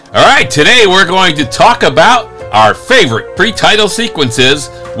All right, today we're going to talk about our favorite pre-title sequences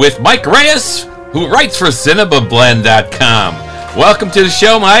with Mike Reyes, who writes for CinemaBlend.com. Welcome to the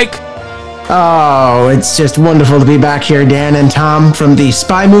show, Mike. Oh, it's just wonderful to be back here, Dan and Tom, from the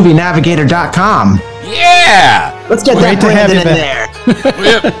SpyMovieNavigator.com. Yeah! Let's get that Brandon in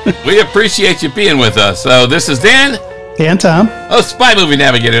there. we appreciate you being with us. So this is Dan. And Tom. Of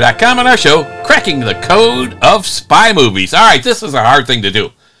SpyMovieNavigator.com on our show, Cracking the Code of Spy Movies. All right, this is a hard thing to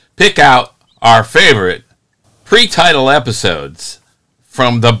do. Pick out our favorite pre-title episodes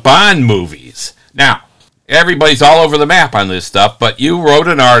from the Bond movies. Now, everybody's all over the map on this stuff, but you wrote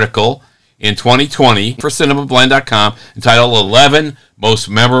an article in 2020 for CinemaBlend.com entitled 11 Most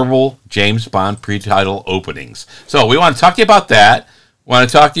Memorable James Bond Pre-Title Openings. So we want to talk to you about that. We want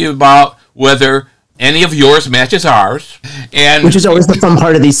to talk to you about whether any of yours matches ours. Which is always the fun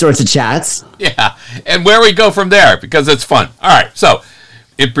part of these sorts of chats. Yeah, and where we go from there, because it's fun. All right, so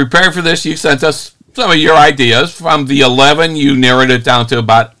in preparing for this, you sent us some of your ideas. From the 11, you narrowed it down to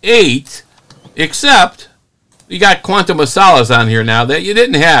about 8, except you got Quantum of Solace on here now that you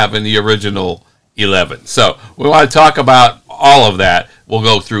didn't have in the original 11. So we want to talk about all of that. We'll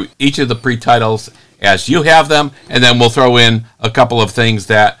go through each of the pre-titles as you have them, and then we'll throw in a couple of things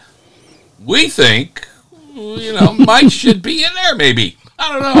that we think, Mike should be in there maybe.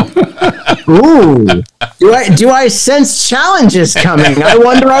 I don't know. Ooh. Do I sense challenges coming? I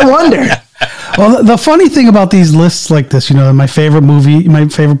wonder. Well, the funny thing about these lists like this, my favorite movie, my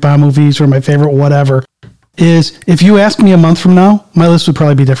favorite Bond movies, or my favorite whatever, is if you ask me a month from now, my list would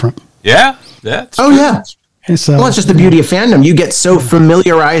probably be different. Yeah, that's true. Yeah. So, well, it's just the beauty of fandom. You get so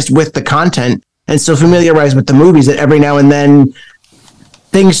familiarized with the content and so familiarized with the movies that every now and then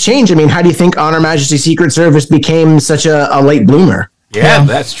things change. I mean, how do you think On Her Majesty's Secret Service became such a late bloomer? Yeah,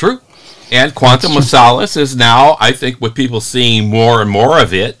 that's true. And Quantum of Solace is now, I think, with people seeing more and more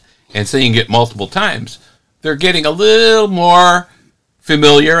of it and seeing it multiple times, they're getting a little more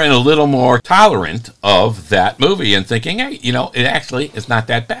familiar and a little more tolerant of that movie and thinking, hey, it actually is not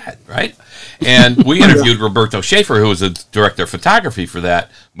that bad, right? And we interviewed Roberto Schaefer, who was the director of photography for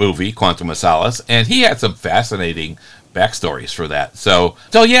that movie, Quantum of Solace, and he had some fascinating backstories for that. So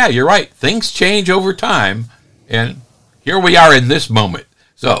yeah, you're right. Things change over time, and here we are in this moment.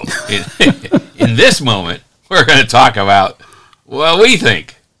 So in this moment, we're going to talk about what we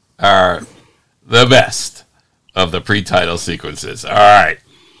think are the best of the pre-title sequences. All right.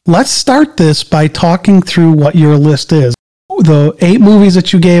 Let's start this by talking through what your list is. The 8 movies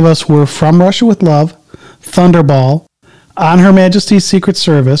that you gave us were From Russia with Love, Thunderball, On Her Majesty's Secret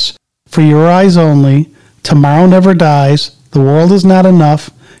Service, For Your Eyes Only, Tomorrow Never Dies, The World Is Not Enough,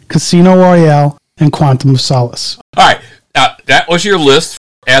 Casino Royale, and Quantum of Solace. All right. That was your list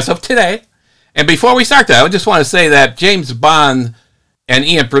as of today. And before we start that, I just want to say that James Bond and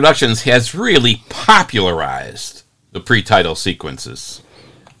Ian Productions has really popularized the pre-title sequences.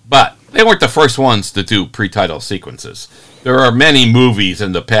 But they weren't the first ones to do pre-title sequences. There are many movies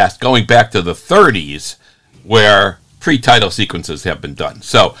in the past, going back to the 30s, where pre-title sequences have been done.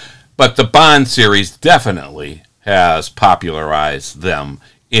 But the Bond series definitely has popularized them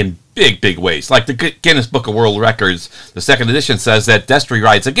in big, big ways. Like the Guinness Book of World Records, the second edition says that Destry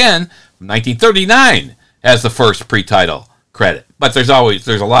Rides Again from 1939 has the first pre-title credit. But there's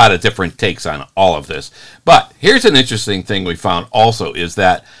a lot of different takes on all of this. But here's an interesting thing we found also is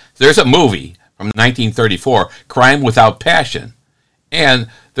that there's a movie from 1934, Crime Without Passion. And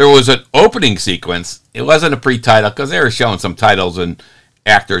there was an opening sequence. It wasn't a pre-title because they were showing some titles and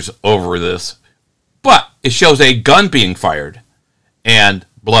actors over this. But it shows a gun being fired and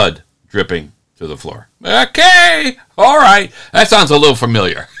blood dripping to the floor. Okay, all right. That sounds a little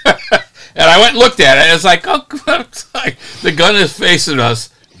familiar. And I went and looked at it, and it's like, the gun is facing us,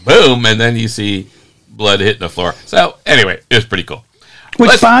 boom, and then you see blood hitting the floor. So, anyway, it was pretty cool.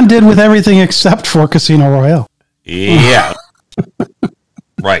 Which Bond did with everything except for Casino Royale. Yeah.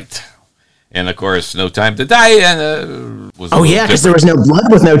 Right. And, of course, No Time to Die. And because there was no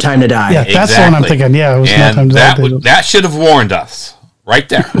blood with No Time to Die. Yeah, that's the one I'm thinking. Yeah, it was No Time to Die. That should have warned us right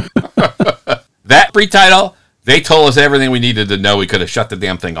there. That pre-title, they told us everything we needed to know. We could have shut the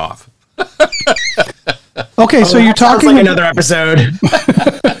damn thing off. Okay, so you're talking like another episode.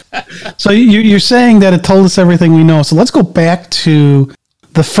 So you're saying that it told us everything we know. So let's go back to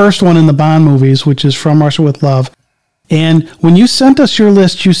the first one in the Bond movies, which is From Russia with Love. And when you sent us your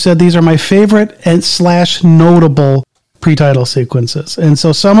list, you said these are my favorite and / notable pre-title sequences. And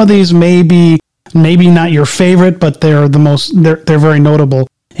so some of these may be maybe not your favorite, but they're very notable.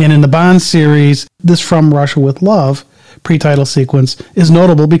 And in the Bond series, this From Russia with Love pre-title sequence is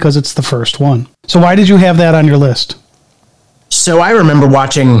notable because it's the first one. So why did you have that on your list? So I remember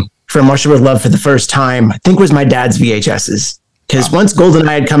watching From Russia with Love for the first time. I think it was my dad's VHSs. Because once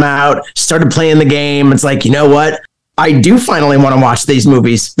GoldenEye had come out, started playing the game, it's like, you know what? I do finally want to watch these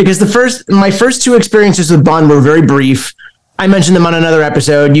movies. Because my first two experiences with Bond were very brief. I mentioned them on another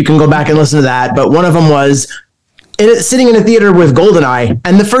episode. You can go back and listen to that. But one of them was sitting in a theater with GoldenEye.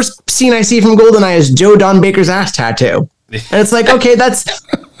 And the first scene I see from GoldenEye is Joe Don Baker's ass tattoo. And it's like, okay,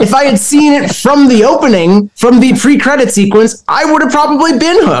 if I had seen it from the opening, from the pre-credit sequence, I would have probably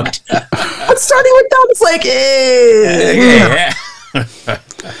been hooked. But starting with that, it's like,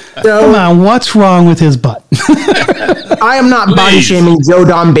 So, come on, what's wrong with his butt? I am not body shaming Joe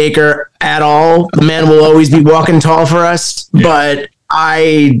Don Baker at all. The man will always be walking tall for us. Yeah. But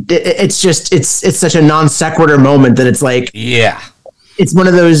it's such a non sequitur moment that it's like, yeah. It's one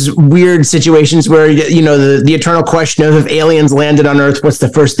of those weird situations where, you know, the eternal question of if aliens landed on Earth, what's the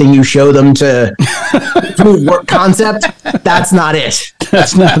first thing you show them to work concept? That's not it.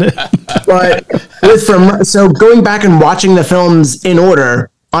 That's not it. But so going back and watching the films in order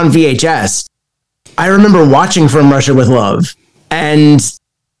on VHS, I remember watching From Russia with Love and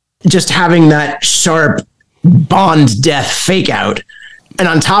just having that sharp Bond death fake out. And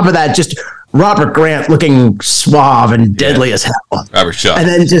on top of that, just Robert Grant looking suave and deadly as hell. Robert Shaw. And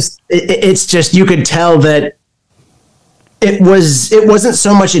then it's just, you could tell that it wasn't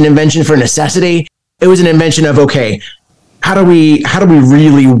so much an invention for necessity. It was an invention of, okay, how do we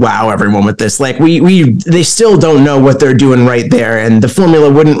really wow everyone with this? Like they still don't know what they're doing right there. And the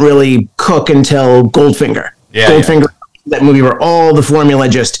formula wouldn't really cook until Goldfinger. Goldfinger, that movie where all the formula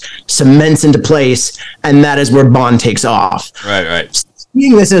just cements into place. And that is where Bond takes off. Right.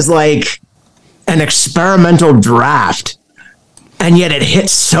 Seeing this as like an experimental draft, and yet it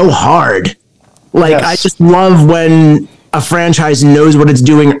hits so hard. Like, yes. I just love when a franchise knows what it's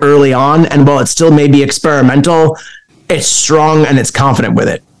doing early on, and while it still may be experimental, it's strong and it's confident with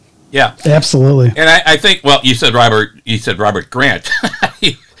it. Yeah, absolutely. And I think, well, you said Robert Grant.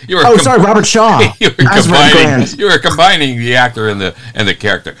 Robert Shaw. You were combining the actor and the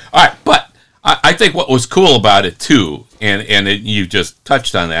character. All right, but I think what was cool about it too, and you just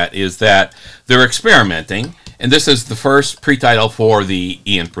touched on that, is that they're experimenting, and this is the first pre-title for the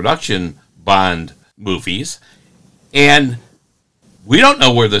Ian production Bond movies, and we don't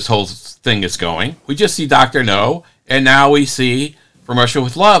know where this whole thing is going. We just see Dr. No, and now we see From Russia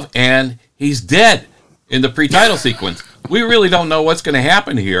with Love, and he's dead in the pre-title sequence. We really don't know what's going to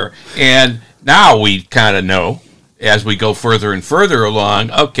happen here, and now we kind of know as we go further and further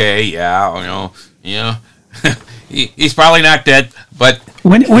along. Okay, he's probably not dead, but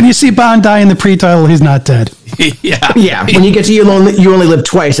when you see Bond die in the pre-title, he's not dead. Yeah. When you get to you only live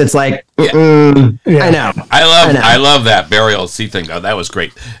twice, it's like, I know. I love that burial scene thing though. That was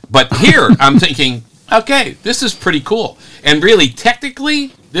great. But here I'm thinking, okay, this is pretty cool, and really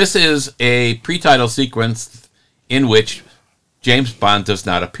technically, this is a pre-title sequence in which James Bond does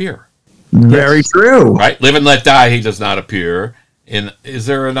not appear. Very true. Right? Live and Let Die, he does not appear. Is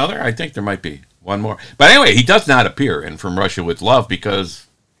there another? I think there might be one more. But anyway, he does not appear in From Russia with Love because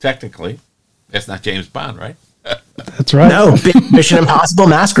technically, that's not James Bond, right? That's right. No, big Mission Impossible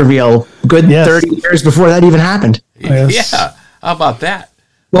mask reveal. Good 30 years before that even happened. Yes. Yeah. How about that?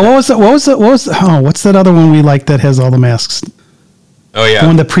 Well, what's that other one we like that has all the masks? Oh, yeah. The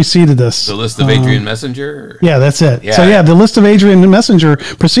one that preceded this. The List of Adrian Messenger? Yeah, that's it. Yeah. So, the List of Adrian Messenger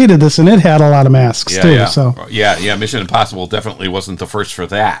preceded this, and it had a lot of masks, too. Yeah. So. Yeah, Mission Impossible definitely wasn't the first for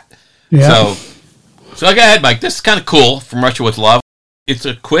that. Yeah. So go ahead, Mike. This is kind of cool, From Russia with Love. It's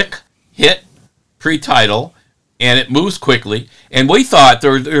a quick hit pre-title, and it moves quickly. And we thought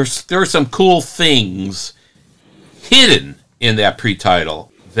there are some cool things hidden in that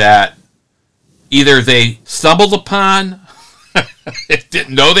pre-title that either they stumbled upon,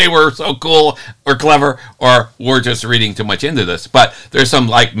 didn't know they were so cool or clever, or we're just reading too much into this. But there's some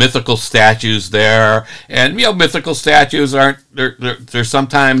like mythical statues there, and mythical statues aren't they're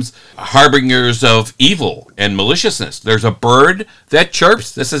sometimes harbingers of evil and maliciousness. There's a bird that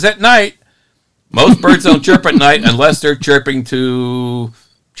chirps. This is at night. Most birds don't chirp at night unless they're chirping to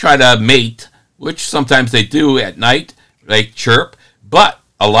try to mate, which sometimes they do at night. They chirp, but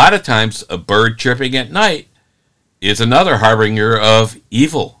a lot of times a bird chirping at night is another harbinger of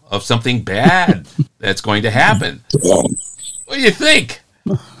evil, of something bad that's going to happen. What do you think?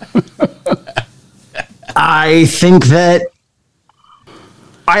 I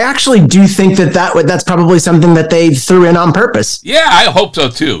actually do think that's probably something that they threw in on purpose. Yeah, I hope so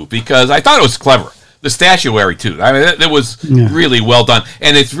too, because I thought it was clever. The statuary too. I mean, it was really well done,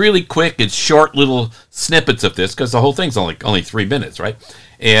 and it's really quick. It's short little snippets of this because the whole thing's only 3 minutes, right?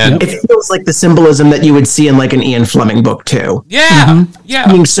 And it feels like the symbolism that you would see in like an Ian Fleming book too. yeah,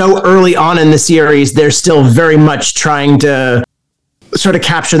 yeah. Being so early on in the series, they're still very much trying to sort of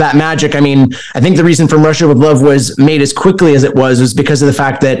capture that magic. I mean, I think the reason From Russia with Love was made as quickly as it was because of the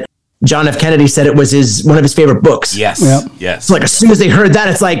fact that John F. Kennedy said it was one of his favorite books. Yes, yes. So like as soon as they heard that,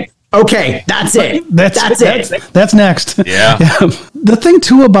 it's like, okay, that's it. That's it. That's next. Yeah. The thing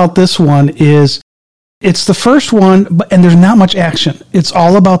too about this one is it's the first one, and there's not much action. It's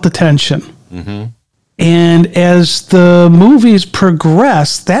all about the tension. Mm-hmm. And as the movies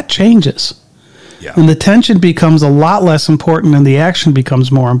progress, that changes. Yeah. And the tension becomes a lot less important and the action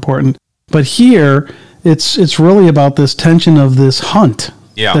becomes more important. But here, it's really about this tension of this hunt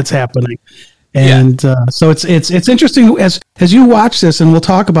that's happening. And so it's interesting as you watch this, and we'll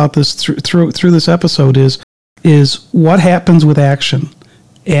talk about this through this episode, is what happens with action.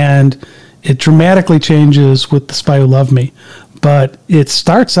 And it dramatically changes with The Spy Who Loved Me. But it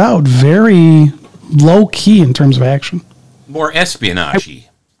starts out very low key in terms of action. More espionage-y.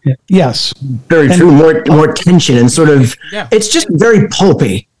 Yes. Very true. More tension and sort of, it's just very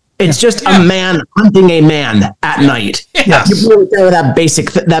pulpy. It's just a man hunting a man at night. Yes. You really go with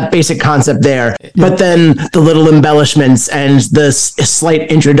that basic concept there. But then the little embellishments and the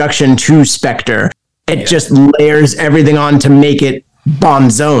slight introduction to Spectre, it just layers everything on to make it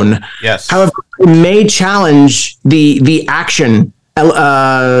Bond's own. Yes. However, it may challenge the action,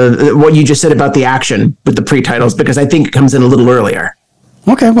 what you just said about the action with the pre-titles, because I think it comes in a little earlier.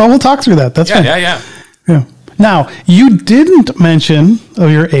 Okay, well, we'll talk through that. That's fine. Yeah. Now, you didn't mention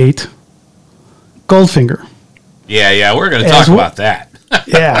your 8, Goldfinger. Yeah, we're going to talk about that.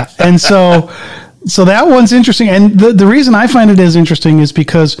 Yeah, and so that one's interesting. And the reason I find it as interesting is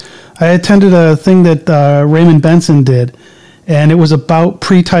because I attended a thing that Raymond Benson did, and it was about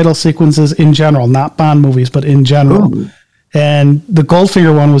pre-title sequences in general, not Bond movies, but in general. Ooh. And the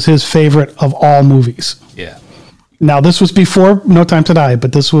Goldfinger one was his favorite of all movies. Yeah. Now, this was before No Time to Die,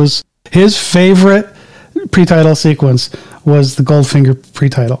 but this was his favorite pre-title sequence was the Goldfinger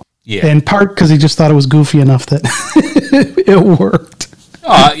pre-title. Yeah. In part because he just thought it was goofy enough that it worked.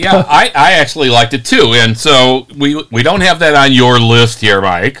 I actually liked it too. And so we don't have that on your list here,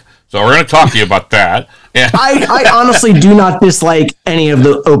 Mike. So we're going to talk to you about that. And I honestly do not dislike any of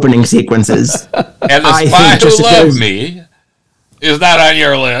the opening sequences. And The Spy Who Loved Me is not on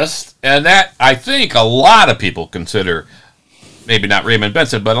your list. And that, I think, a lot of people consider, maybe not Raymond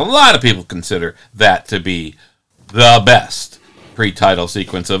Benson, but a lot of people consider that to be the best pre-title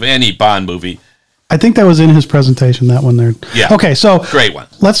sequence of any Bond movie. I think that was in his presentation, that one there. Yeah. Okay, so great one.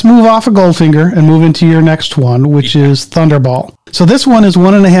 Let's move off of Goldfinger and move into your next one, which is Thunderball. So this one is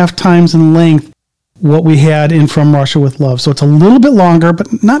 1.5 times in length what we had in From Russia with Love. So it's a little bit longer,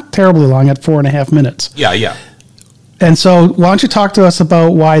 but not terribly long at 4.5 minutes. Yeah. And so why don't you talk to us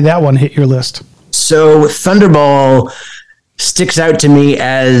about why that one hit your list? So Thunderball sticks out to me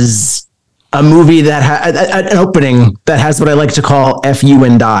as a movie that an opening that has what I like to call F you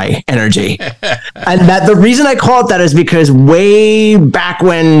and die energy. And that the reason I call it that is because way back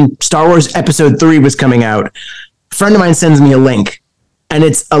when Star Wars Episode 3 was coming out, a friend of mine sends me a link, and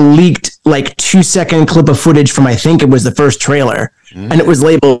it's a leaked 2-second clip of footage from, I think it was the first trailer, and it was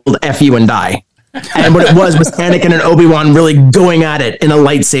labeled F you and die. And what it was Anakin and Obi-Wan really going at it in a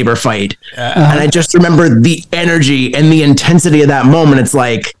lightsaber fight. And I just remember the energy and the intensity of that moment. It's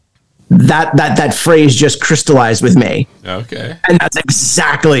like that phrase just crystallized with me. Okay. And that's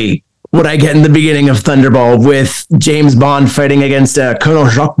exactly what I get in the beginning of Thunderball, with James Bond fighting against Colonel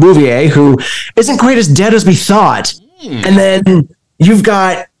Jacques Bouvier, who isn't quite as dead as we thought. And then you've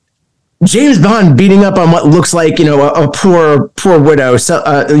got James Bond beating up on what looks like, a poor widow,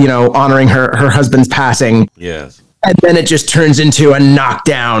 honoring her husband's passing. Yes. And then it just turns into a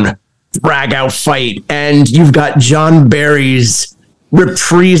knockdown, drag-out fight. And you've got John Barry's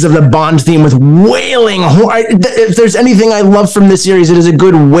reprise of the Bond theme with wailing horn. If there's anything I love from this series, it is a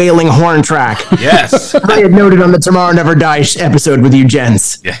good wailing horn track. Yes. I had noted on the Tomorrow Never Dies episode with you,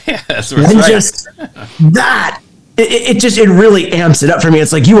 gents. Yes. And just that... It really amps it up for me.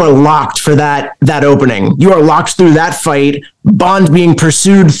 It's like you are locked for that opening. You are locked through that fight, Bond being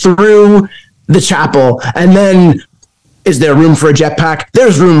pursued through the chapel, and then is there room for a jetpack?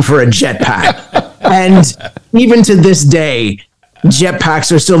 There's room for a jetpack. And even to this day,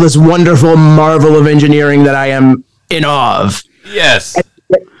 jetpacks are still this wonderful marvel of engineering that I am in awe of. Yes. And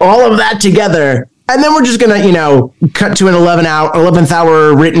all of that together. And then we're just going to, cut to an 11th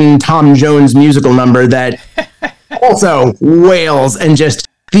hour written Tom Jones musical number that also wails, and just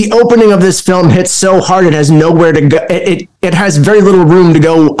the opening of this film hits so hard it has nowhere to go. It has very little room to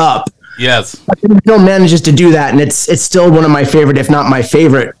go up. Yes. But he still manages to do that, and it's still one of my favorite, if not my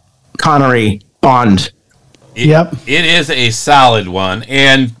favorite, Connery Bond. Yep. It is a solid one,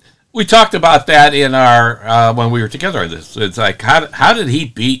 and we talked about that in our when we were together on this. It's like, how did he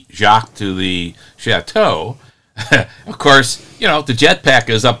beat Jacques to the chateau? Of course, the jetpack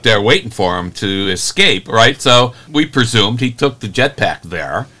is up there waiting for him to escape, right? So we presumed he took the jetpack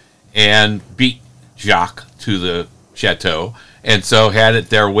there and beat Jacques to the chateau, and so had it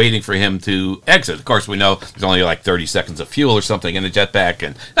there waiting for him to exit. Of course, we know there's only like 30 seconds of fuel or something in the jetpack,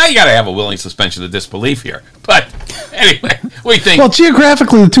 and now you got to have a willing suspension of disbelief here. But anyway, we think... Well,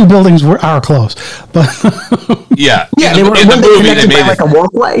 geographically, the two buildings are close, but... Yeah, they were connected by like a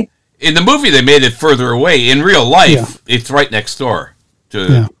walkway. In the movie, they made it further away. In real life, it's right next door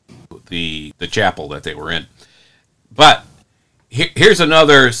to the chapel that they were in. But here's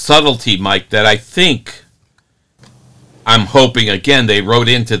another subtlety, Mike, that I think I'm hoping, again, they wrote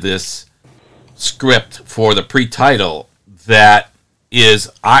into this script for the pre-title that is,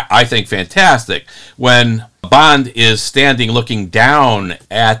 I think, fantastic. When Bond is standing looking down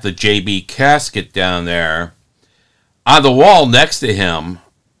at the JB casket down there, on the wall next to him,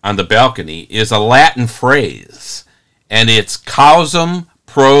 on the balcony, is a Latin phrase, and it's causum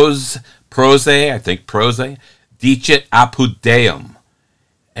prose, dicit apud Deum.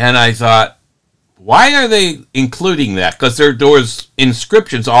 And I thought, why are they including that? Because there was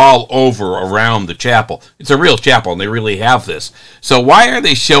inscriptions all over around the chapel. It's a real chapel, and they really have this. So why are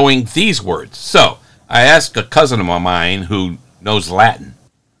they showing these words? So I asked a cousin of mine who knows Latin,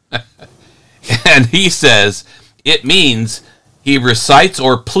 and he says it means he recites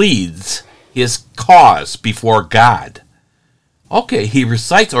or pleads his cause before God. Okay, he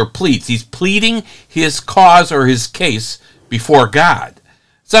recites or pleads. He's pleading his cause or his case before God.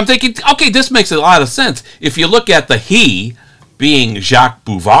 So I'm thinking, okay, this makes a lot of sense. If you look at the he being Jacques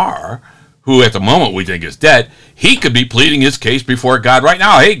Bouvard, who at the moment we think is dead, he could be pleading his case before God right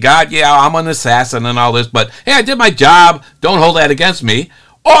now. Hey, God, yeah, I'm an assassin and all this, but hey, I did my job. Don't hold that against me.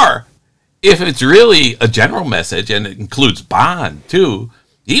 Or if it's really a general message and it includes Bond too,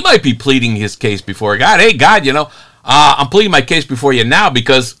 he might be pleading his case before God. Hey, God, I'm pleading my case before you now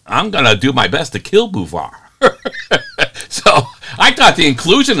because I'm going to do my best to kill Bouvard. So I thought the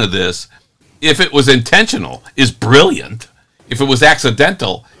inclusion of this, if it was intentional, is brilliant. If it was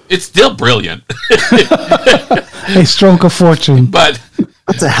accidental, it's still brilliant. A stroke of fortune. But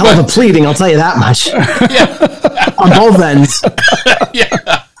that's a hell of a pleading, I'll tell you that much. Yeah. On both ends.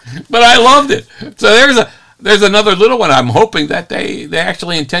 Yeah. But I loved it. So there's another little one. I'm hoping that they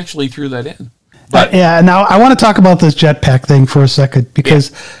actually intentionally threw that in. But now I want to talk about this jetpack thing for a second,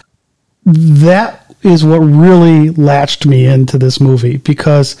 because that is what really latched me into this movie,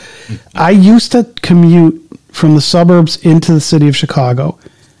 because I used to commute from the suburbs into the city of Chicago,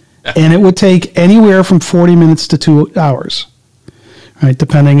 and it would take anywhere from 40 minutes to 2 hours, right,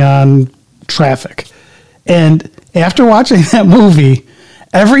 depending on traffic. And after watching that movie,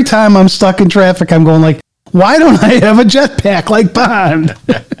 every time I'm stuck in traffic, I'm going like, why don't I have a jetpack like Bond?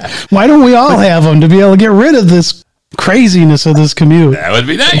 Why don't we all have them to be able to get rid of this craziness of this commute? That would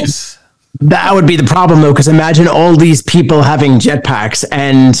be nice. That would be the problem, though, because imagine all these people having jetpacks,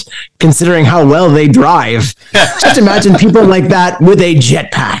 and considering how well they drive, just imagine people like that with a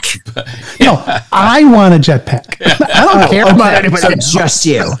jetpack. No, I want a jetpack. I don't care about anybody. So just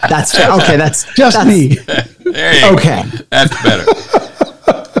you. That's okay. That's just me. There you okay. Go. That's better.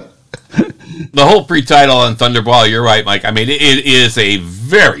 The whole pre-title on Thunderball, you're right, Mike. I mean, it is a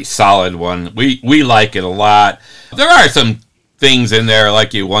very solid one. We like it a lot. There are some things in there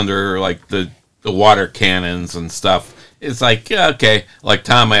like you wonder, like the water cannons and stuff. It's like, okay, like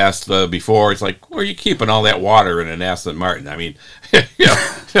Tom asked before, it's like, where are you keeping all that water in an Aston Martin? I mean,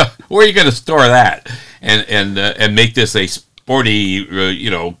 where are you going to store that and make this a sporty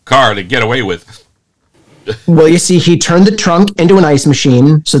car to get away with? Well, you see, he turned the trunk into an ice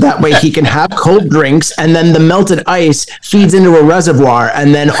machine, so that way he can have cold drinks, and then the melted ice feeds into a reservoir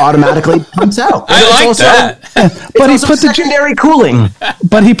and then automatically pumps out. I like that. But he put the secondary cooling.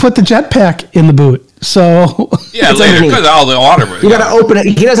 But he put the jetpack in the boot. So yeah, later because all the water. You got to open it.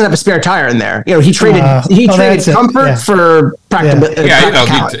 He doesn't have a spare tire in there. He traded comfort for practicality.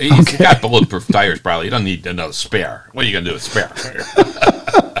 Yeah, he's got bulletproof tires. Probably he doesn't need another spare. What are you gonna do with spare?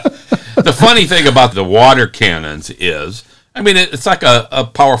 The funny thing about the water cannons is, I mean, it's like a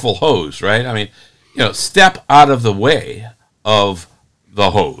powerful hose, right? I mean, step out of the way of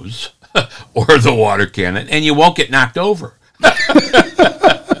the hose or the water cannon, and you won't get knocked over.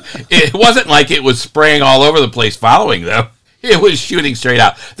 It wasn't like it was spraying all over the place following them. It was shooting straight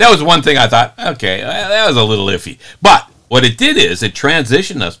out. That was one thing I thought, okay, that was a little iffy. But what it did is it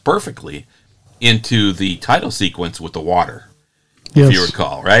transitioned us perfectly into the title sequence with the water, if you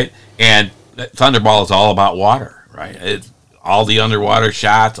recall, right? And Thunderball is all about water, right? It's all the underwater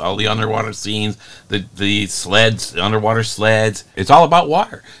shots, all the underwater scenes, the sleds, the underwater sleds. It's all about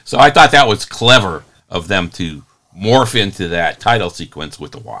water. So I thought that was clever of them to morph into that title sequence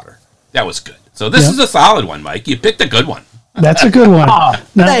with the water. That was good. So this is a solid one, Mike. You picked a good one. That's a good one.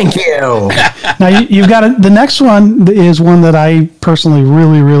 Thank you. Now you've got the next one is one that I personally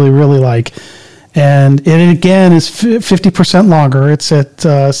really, really, really like. And it again is 50% longer. It's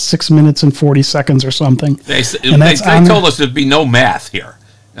at 6 minutes and 40 seconds or something. They told us there'd be no math here.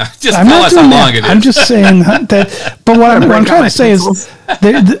 Just I'm tell us how long it is. I'm just saying that. But what I'm trying to say is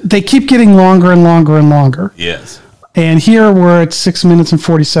they keep getting longer and longer and longer. Yes. And here we're at 6 minutes and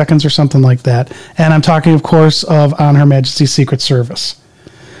 40 seconds or something like that. And I'm talking, of course, of On Her Majesty's Secret Service.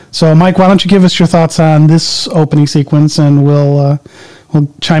 So, Mike, why don't you give us your thoughts on this opening sequence, and we'll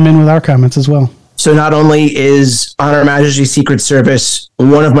chime in with our comments as well. So not only is On Her Majesty's Secret Service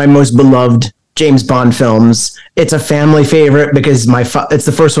one of my most beloved James Bond films, it's a family favorite because it's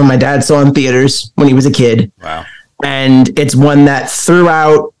the first one my dad saw in theaters when he was a kid. Wow. And it's one that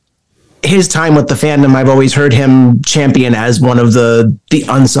throughout his time with the fandom, I've always heard him champion as one of the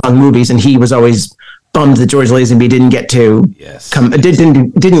unsung movies, and he was always bummed that George Lazenby didn't get to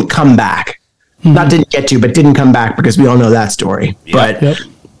didn't come back. Mm-hmm. Not didn't get to, but didn't come back, because we all know that story. Yep. But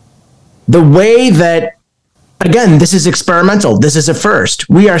the way that, again, this is experimental. This is a first.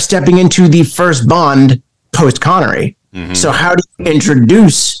 We are stepping into the first Bond post Connery. Mm-hmm. So how do you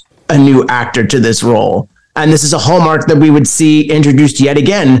introduce a new actor to this role? And this is a hallmark that we would see introduced yet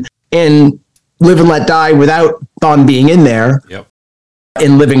again in Live and Let Die without Bond being in there. Yep.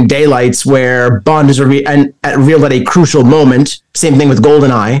 In Living Daylights, where Bond is revealed at a crucial moment. Same thing with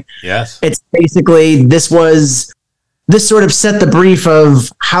GoldenEye. Yes. It's basically, this sort of set the brief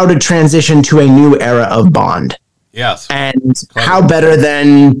of how to transition to a new era of Bond. Yes. And how better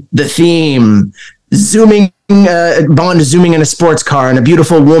than the theme, Bond zooming in a sports car and a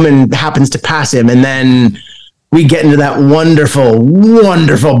beautiful woman happens to pass him, and then we get into that wonderful,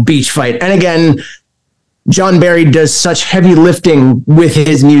 wonderful beach fight. And again, John Barry does such heavy lifting with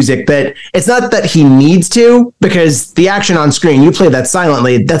his music that it's not that he needs to, because the action on screen, you play that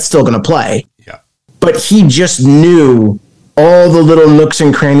silently, that's still going to play. Yeah. But he just knew all the little nooks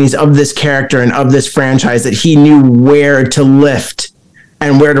and crannies of this character and of this franchise, that he knew where to lift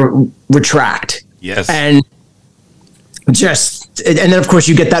and where to retract. Yes. And then of course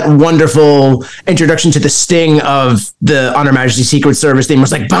you get that wonderful introduction to the sting of the On Her Majesty's Secret Service theme.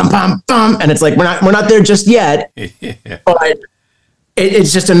 It's like bum bum bum, and it's like we're not there just yet. But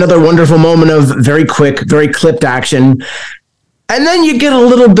it's just another wonderful moment of very quick, very clipped action. And then you get a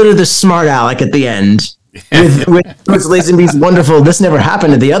little bit of the smart aleck at the end with Bruce Lazenby's wonderful "This never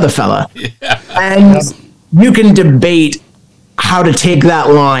happened to the other fella," and you can debate how to take that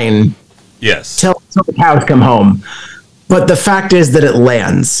line. Yes. Till the cows come home. But the fact is that it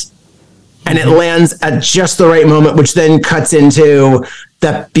lands. And it lands at just the right moment, which then cuts into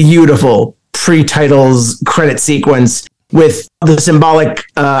that beautiful pre-titles credit sequence with the symbolic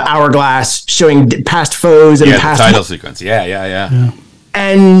hourglass showing past foes and past... the title sequence. Yeah.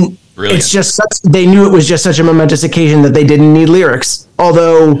 And brilliant. It's just they knew it was just such a momentous occasion that they didn't need lyrics.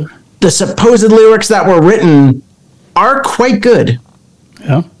 Although the supposed lyrics that were written are quite good.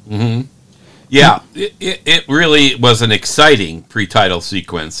 Yeah. Mm-hmm. Yeah, it really was an exciting pre-title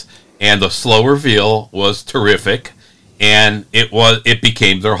sequence, and the slow reveal was terrific, and it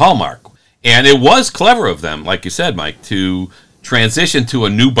became their hallmark. And it was clever of them, like you said, Mike, to transition to a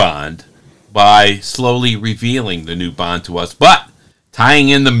new Bond by slowly revealing the new Bond to us, but tying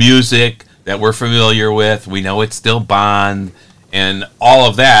in the music that we're familiar with. We know it's still Bond, and all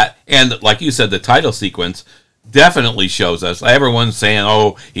of that. And like you said, the title sequence definitely shows us. Everyone's saying,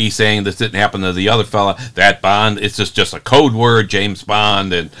 "Oh, he's saying this didn't happen to the other fella." That Bond, it's just a code word, James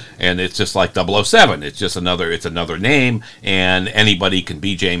Bond, and it's just like 007. It's just another name, and anybody can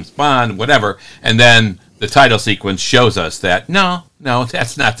be James Bond, whatever. And then the title sequence shows us that no,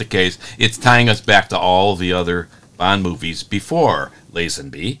 that's not the case. It's tying us back to all the other Bond movies before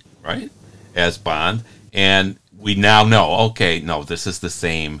Lazenby, right, as Bond, and we now know. Okay, no, this is the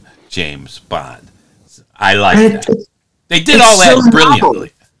same James Bond. I like that. They did all that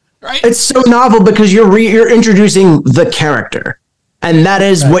brilliantly, right? It's so novel because you're introducing the character, and that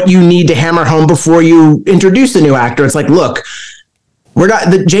is what you need to hammer home before you introduce the new actor. It's like, look,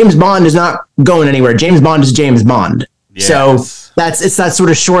 James Bond is not going anywhere. James Bond is James Bond. Yes. So it's that sort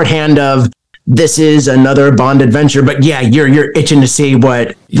of shorthand of this is another Bond adventure. But yeah, you're itching to see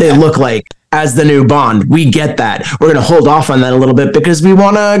what they look like. as the new Bond. We get that. We're going to hold off on that a little bit because we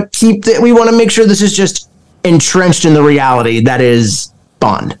want to make sure this is just entrenched in the reality that is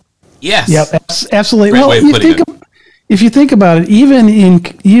Bond. Yes. Yep. Absolutely. Great Well, if you think about it, even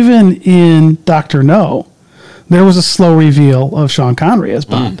in Dr. No, there was a slow reveal of Sean Connery as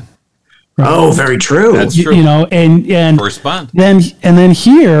Bond. Right? Oh, very true. That's true. You know, and first Bond. Then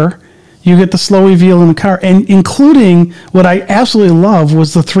here you get the slow reveal in the car, and including what I absolutely love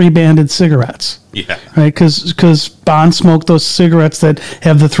was the 3 banded cigarettes. Yeah. Right, because Bond smoked those cigarettes that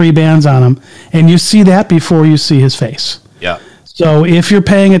have the 3 bands on them, and you see that before you see his face. Yeah. So if you're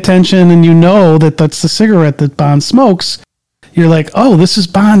paying attention and you know that that's the cigarette that Bond smokes, you're like, oh, this is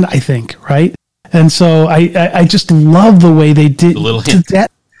Bond, I think, right? And so I just love the way they did the little hint. that.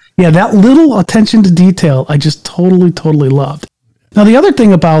 Yeah, that little attention to detail, I just totally loved. Now, the other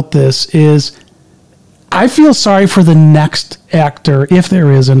thing about this is I feel sorry for the next actor, if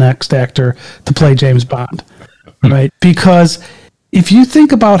there is a next actor, to play James Bond, right? Because if you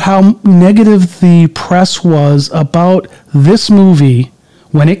think about how negative the press was about this movie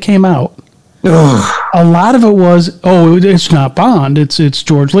when it came out, a lot of it was, oh, it's not Bond. It's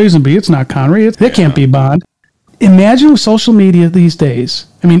George Lazenby. It's not Connery. It can't be Bond. Imagine with social media these days.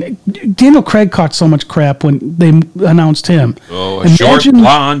 I mean, Daniel Craig caught so much crap when they announced him. Oh, short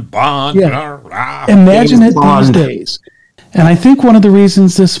blonde Bond. Yeah. Imagine it these days. And I think one of the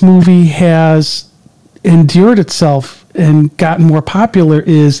reasons this movie has endured itself and gotten more popular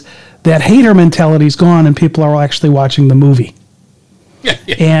is that hater mentality's gone and people are actually watching the movie.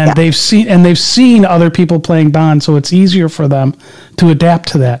 And they've seen other people playing Bond, so it's easier for them to adapt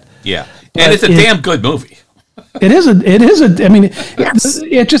to that. Yeah. And it's a damn good movie. It is a. I mean,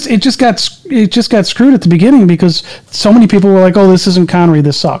 it just got screwed at the beginning because so many people were like, "Oh, this isn't Connery.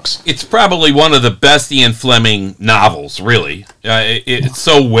 This sucks." It's probably one of the best Ian Fleming novels. Really, it's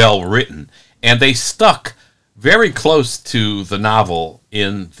so well written, and they stuck very close to the novel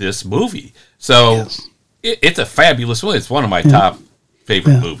in this movie. So it's a fabulous one. It's one of my top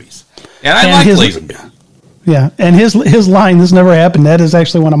favorite movies, and I like Lazenby. Yeah, and his line, "This never happened," that is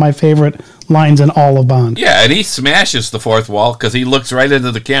actually one of my favorite lines in all of Bond. Yeah, and he smashes the fourth wall because he looks right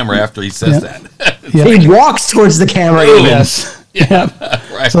into the camera after he says that. He walks towards the camera. Boom. Yes. Yeah.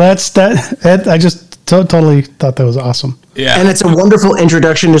 Right. So that I just totally thought that was awesome. Yeah. And it's a wonderful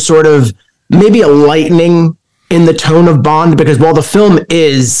introduction to sort of maybe a lightening in the tone of Bond, because while the film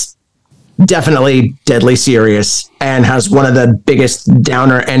is definitely deadly serious and has one of the biggest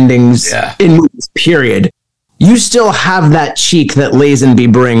downer endings in movies, period, you still have that cheek that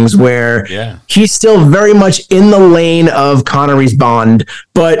Lazenby brings where he's still very much in the lane of Connery's Bond,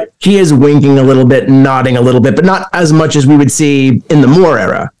 but he is winking a little bit, nodding a little bit, but not as much as we would see in the Moore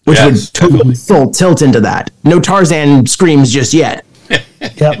era, which would totally full tilt into that. No Tarzan screams just yet.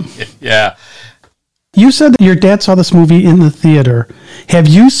 Yep. Yeah. You said that your dad saw this movie in the theater. Have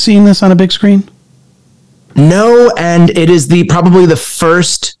you seen this on a big screen? No, and it is probably the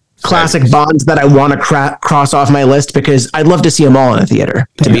first classic Bonds that I want to cross off my list because I'd love to see them all in a theater,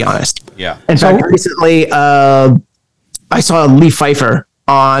 to be honest. Yeah. In fact, recently, I saw Lee Pfeiffer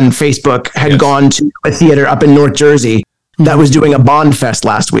on Facebook had gone to a theater up in North Jersey that was doing a Bond fest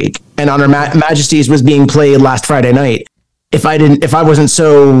last week, and Honor Majesty's was being played last Friday night. I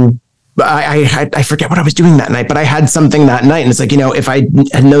forget what I was doing that night, but I had something that night, and it's like, if I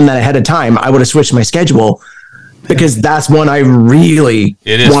had known that ahead of time, I would have switched my schedule. Because that's one I really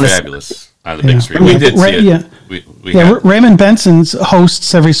want to fabulous on the big screen. We did see it. Raymond Benson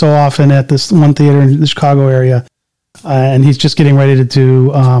hosts every so often at this one theater in the Chicago area, and he's just getting ready to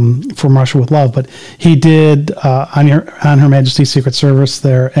do From Russia with Love. But he did on Her Majesty's Secret Service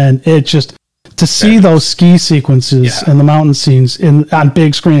there, and it just to see those ski sequences and the mountain scenes on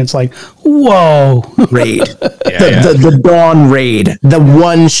big screen, it's like, whoa! Raid, the Dawn raid, the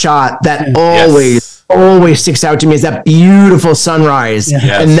one shot that always sticks out to me is that beautiful sunrise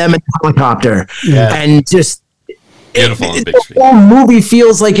and them in the helicopter, and just beautiful on the big screen. The whole movie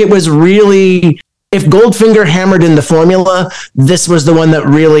feels like it was really. If Goldfinger hammered in the formula, this was the one that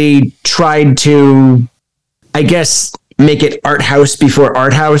really tried to, I guess, make it art house before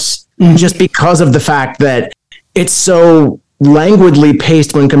art house. Just because of the fact that it's so languidly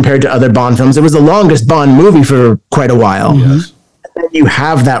paced when compared to other Bond films. It was the longest Bond movie for quite a while. Yes. And you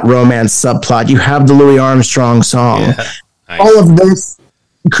have that romance subplot. You have the Louis Armstrong song. Yeah. Nice. All of this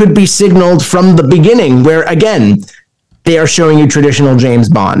could be signaled from the beginning, where, again, they are showing you traditional James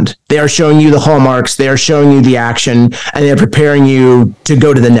Bond. They are showing you the hallmarks. They are showing you the action, and they're preparing you to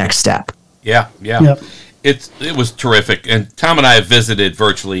go to the next step. Yeah. It was terrific. And Tom and I have visited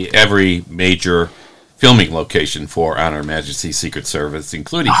virtually every major filming location for On Her Majesty's Secret Service,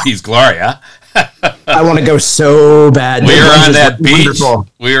 including Peace Gloria. I want to go so bad. We were on that beach. Wonderful.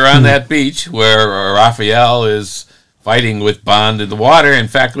 We were on that beach where Raphael is fighting with Bond in the water. In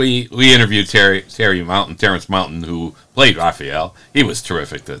fact, we interviewed Terrence Mountain, who played Raphael. He was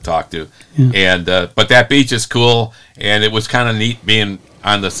terrific to talk to. Yeah. And but that beach is cool, and it was kind of neat being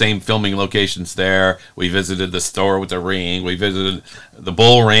on the same filming locations there. We visited the store with the ring. We visited the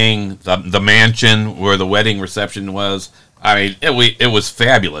bull ring, the mansion where the wedding reception was. I mean, it was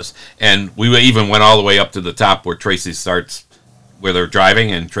fabulous. And we even went all the way up to the top where Tracy starts, where they're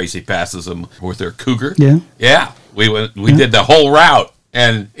driving, and Tracy passes them with their Cougar. Yeah. Yeah. We did the whole route,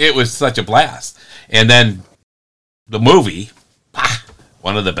 and it was such a blast. And then the movie,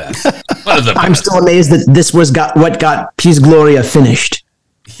 one of the best. I'm still amazed that this was what got Peace Gloria finished.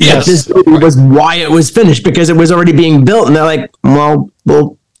 Yes. This movie was why it was finished, because it was already being built, and they're like, well,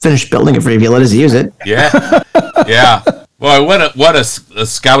 we'll finish building it for you if you let us use it. Yeah. Yeah. Boy, what a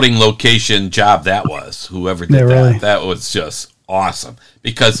scouting location job that was. Whoever did that was just awesome.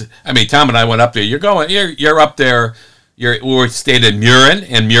 Because I mean, Tom and I went up there. You're up there. We stayed in Murin,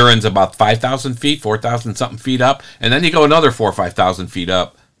 and Murin's about 5,000 feet, 4,000 something feet up, and then you go another 4,000 or 5,000 feet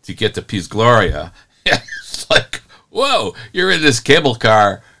up to get to Peace Gloria. It's like, whoa! You're in this cable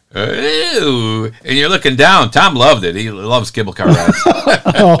car. Ooh, and you're looking down. Tom loved it. He loves cable car rides.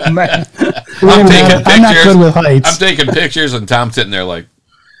 Oh man, I'm taking pictures. I'm not good with heights. I'm taking pictures, and Tom's sitting there like,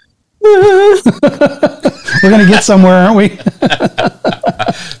 we're gonna get somewhere, aren't we?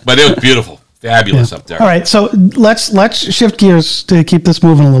 But it was beautiful, fabulous up there. All right, so let's shift gears to keep this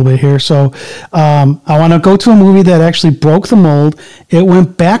moving a little bit here. So I want to go to a movie that actually broke the mold. It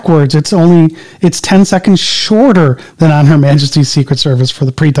went backwards. It's 10 seconds shorter than On Her Majesty's Secret Service for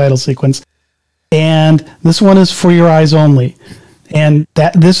the pre-title sequence, and this one is For Your Eyes Only. And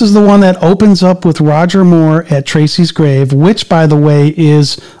this is the one that opens up with Roger Moore at Tracy's grave, which, by the way,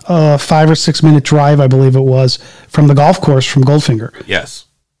 is a 5 or 6 minute drive, I believe it was, from the golf course from Goldfinger. Yes.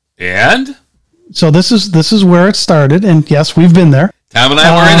 And? So this is where it started, and yes, we've been there. Tom and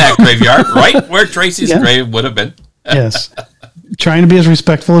I were in that graveyard, right where Tracy's grave would have been. Yes. Trying to be as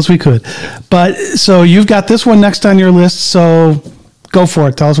respectful as we could. But so you've got this one next on your list, so go for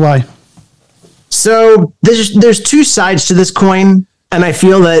it. Tell us why. So there's two sides to this coin, and I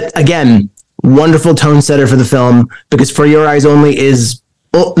feel that, again, wonderful tone setter for the film, because For Your Eyes Only is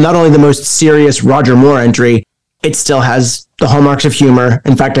not only the most serious Roger Moore entry, it still has the hallmarks of humor.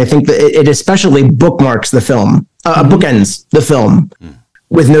 In fact, I think that it especially bookmarks the film, bookends the film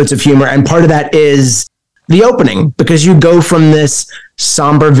with notes of humor, and part of that is the opening, because you go from this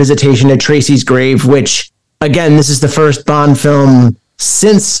somber visitation at Tracy's grave, which, again, this is the first Bond film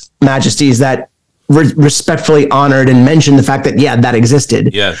since Majesty's that respectfully honored and mentioned the fact that, that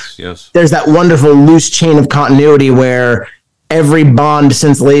existed. Yes. There's that wonderful loose chain of continuity where every Bond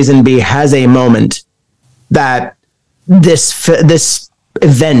since Lazenby has a moment that this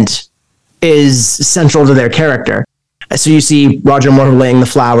event is central to their character. So you see Roger Moore laying the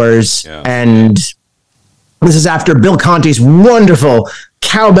flowers, and this is after Bill Conti's wonderful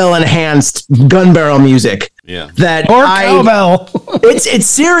cowbell-enhanced gun barrel music. Yeah. Cowbell. It's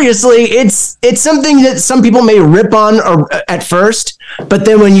seriously, it's something that some people may rip on at first, but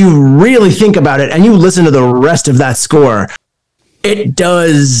then when you really think about it and you listen to the rest of that score, it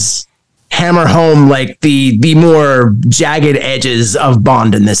does hammer home like the more jagged edges of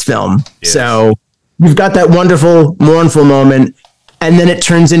Bond in this film. Yes. So you've got that wonderful, mournful moment, and then it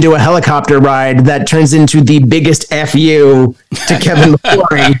turns into a helicopter ride that turns into the biggest FU to Kevin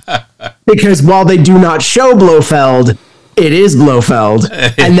McClory, because while they do not show Blofeld, it is Blofeld,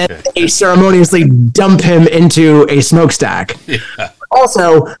 and then they ceremoniously dump him into a smokestack. Yeah.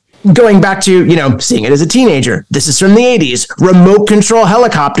 Also, going back to, seeing it as a teenager, this is from the 80s. Remote control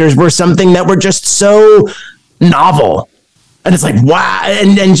helicopters were something that were just so novel. And it's like, wow.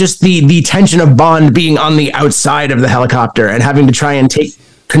 And just the tension of Bond being on the outside of the helicopter and having to try and take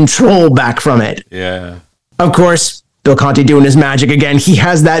control back from it. Yeah. Of course, Bill Conti doing his magic again. He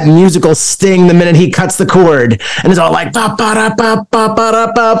has that musical sting the minute he cuts the cord. And it's all like, ba ba da ba ba ba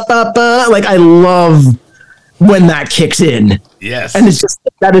da ba ba ba. Like, I love when that kicks in. Yes. And it's just,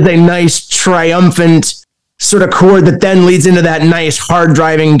 that is a nice, triumphant sort of chord that then leads into that nice,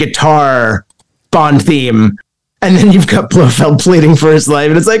 hard-driving guitar Bond theme. And then you've got Blofeld pleading for his life,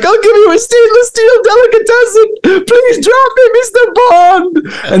 and it's like, I'll give you a stainless steel delicatessen. Please drop me, Mr. Bond.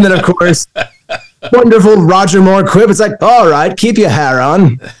 And then, of course, wonderful Roger Moore quip. It's like, all right, keep your hair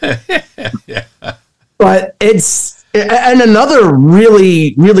on. Yeah. But and another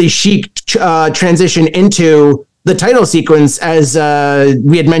really, really chic transition into the title sequence, as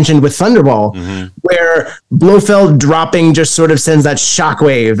we had mentioned with Thunderball, where Blofeld dropping just sort of sends that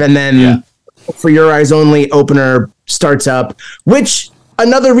shockwave, and then For Your Eyes Only opener starts up, which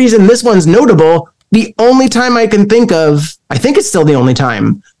another reason this one's notable, the only time I can think of, I think it's still the only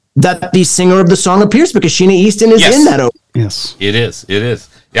time, that the singer of the song appears, because Sheena Easton is in that opener. Yes. It is.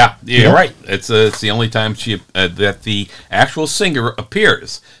 Yeah, you're right. It's the only time that the actual singer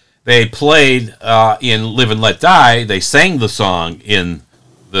appears. They played in Live and Let Die. They sang the song in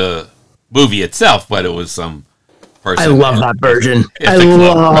the movie itself, but it was some person. I love that version. I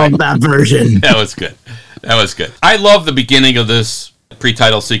love that version. That was good. I love the beginning of this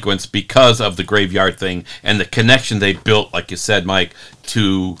pre-title sequence because of the graveyard thing and the connection they built, like you said, Mike,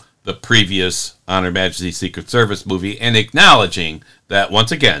 to the previous On Her Majesty's Secret Service movie, and acknowledging that,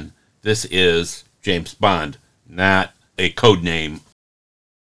 once again, this is James Bond, not a code name.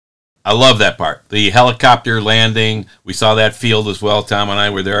 I love that part. The helicopter landing, we saw that field as well. Tom and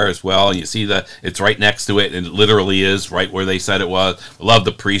I were there as well. And you see that it's right next to it, and it literally is right where they said it was. I love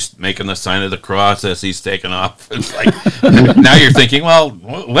the priest making the sign of the cross as he's taking off. It's like, now you're thinking, well,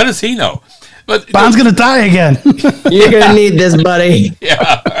 what does he know? But Bond's going to die again. You're going to need this, buddy.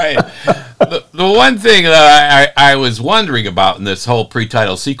 Yeah, right. The one thing that I was wondering about in this whole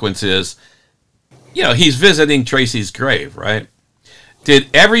pre-title sequence is, he's visiting Tracy's grave, right? Did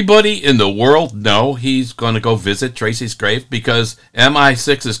everybody in the world know he's going to go visit Tracy's grave? Because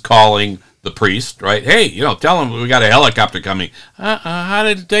MI6 is calling the priest, right? Hey, tell him we got a helicopter coming. How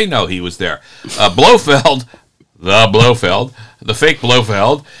did they know he was there? Blofeld, the fake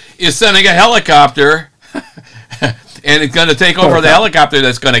Blofeld, is sending a helicopter, and it's going to take over the helicopter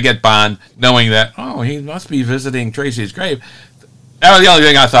that's going to get Bond, knowing that, he must be visiting Tracy's grave. That was the only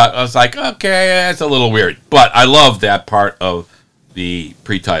thing I thought. I was like, okay, that's a little weird. But I love that part of the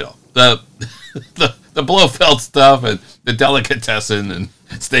pre-title, the Blofeld stuff and the delicatessen and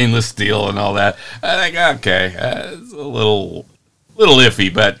stainless steel and all that. I think, okay, it's a little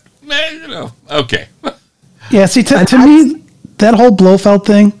iffy, but okay. Yeah, see, to me, that whole Blofeld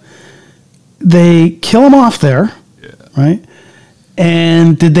thing, they kill him off there, right?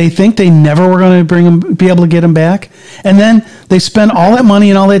 And did they think they never were going to be able to get him back? And then they spend all that money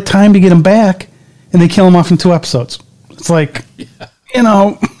and all that time to get him back, and they kill him off in 2 episodes. It's like,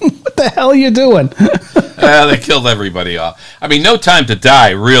 what the hell are you doing? They killed everybody off. I mean, No Time to Die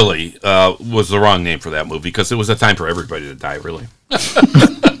really was the wrong name for that movie, because it was a time for everybody to die, really.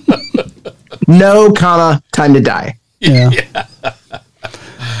 No, time to die. Yeah.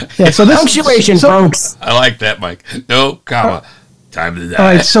 So this punctuation, folks. I like that, Mike. No, time to die. All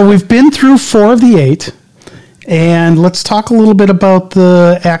right, so we've been through 4 of the 8. And let's talk a little bit about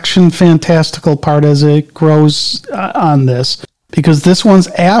the action fantastical part as it grows on this, because this one's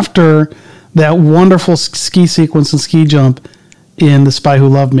after that wonderful ski sequence and ski jump in The Spy Who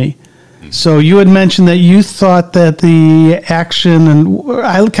Loved Me. So you had mentioned that you thought that the action, and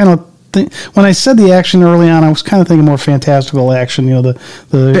I kind of think, when I said the action early on, I was kind of thinking more fantastical action, the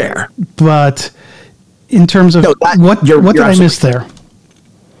Fair. But in terms of what did I miss there?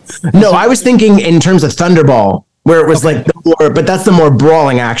 No, I was thinking in terms of Thunderball, where it was like but that's the more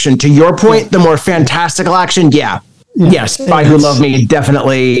brawling action. To your point, the more fantastical action, yes, Spy Who Loved Me,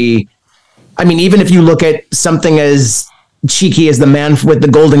 definitely. I mean, even if you look at something as cheeky as the Man with the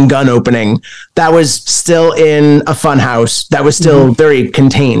Golden Gun opening, that was still in a fun house. That was still very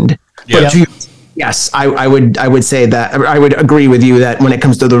contained. Yeah. Yes, I would say that. I would agree with you that when it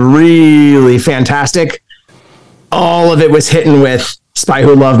comes to the really fantastic, all of it was hitting with Spy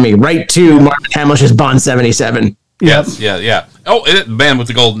Who Loved Me, right to Mark Hamillish's Bond 77. Yes, yeah. Oh, the Man with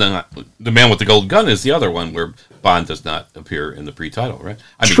the Golden Gun is the other one where Bond does not appear in the pre-title, right?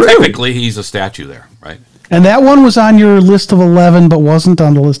 I mean, technically, he's a statue there, right? And that one was on your list of 11, but wasn't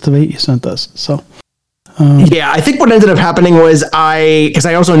on the list of 8 you sent us. So, I think what ended up happening was because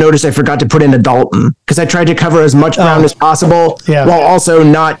I also noticed I forgot to put in a Dalton, because I tried to cover as much ground as possible while also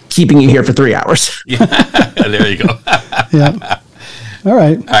not keeping you here for 3 hours. Yeah, there you go. Yeah. All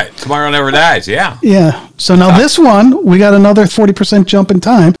right. Tomorrow Never Dies. Yeah. Yeah. So now this one, we got another 40% jump in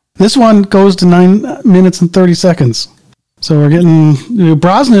time. This one goes to 9 minutes and 30 seconds. So we're getting the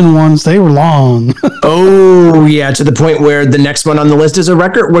Brosnan ones. They were long. Oh yeah, to the point where the next one on the list was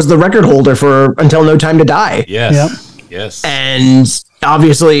the record holder for Until No Time to Die. Yes. Yep. Yes. And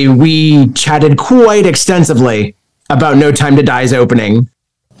obviously we chatted quite extensively about No Time to Die's opening,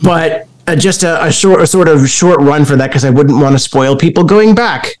 but just a sort of short run for that, because I wouldn't want to spoil people going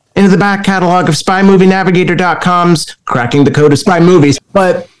back into the back catalog of SpyMovieNavigator.com's Cracking the Code of Spy Movies.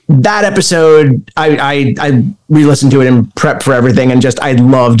 But that episode, I re-listened to it in prep for everything, and I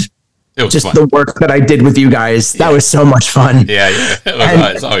loved It was just fun. the work that I did with you guys. That was so much fun. Yeah.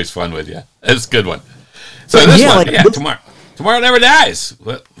 It's always fun with you. It's a good one. So this one, Tomorrow Never Dies.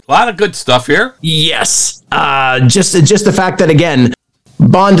 A lot of good stuff here. Yes. Just the fact that, again,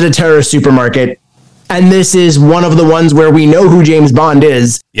 Bond at a terrorist supermarket, and this is one of the ones where we know who James Bond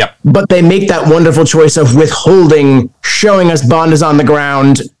is. Yep. But they make that wonderful choice of withholding, showing us Bond is on the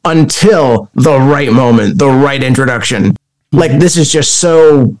ground until the right moment, the right introduction. Like, this is just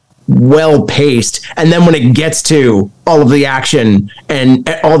so well paced. And then when it gets to all of the action and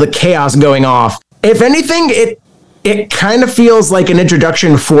all the chaos going off, if anything, it kind of feels like an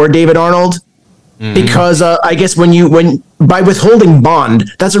introduction for David Arnold. Because I guess when by withholding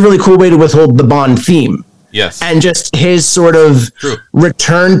Bond, that's a really cool way to withhold the Bond theme. Yes. And just his sort of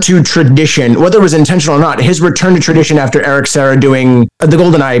return to tradition, whether it was intentional or not, his return to tradition after Eric Serra doing the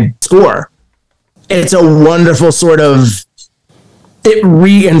GoldenEye score. It's a wonderful sort of, it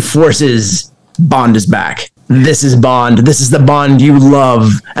reinforces Bond is back. This is Bond. This is the Bond you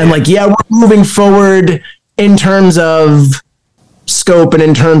love. And we're moving forward in terms of scope and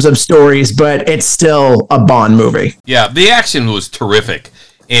in terms of stories, but it's still a Bond movie. Yeah, the action was terrific.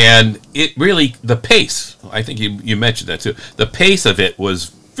 And it really, the pace, I think you mentioned that too. The pace of it was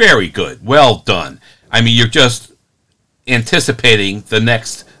very good. Well done. I mean, you're just anticipating the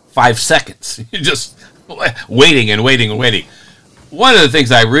next 5 seconds. You're just waiting and waiting and waiting. One of the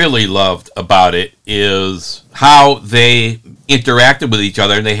things I really loved about it is how they interacted with each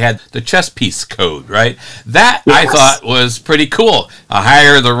other, and they had the chess piece code, right? That, yes. I thought, was pretty cool. The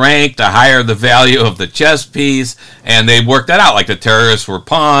higher the rank, the higher the value of the chess piece, and they worked that out. Like the terrorists were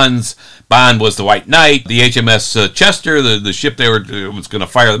pawns, Bond was the White Knight, the HMS Chester, the ship they was going to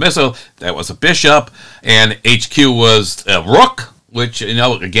fire the missile, that was a bishop, and HQ was a rook, which,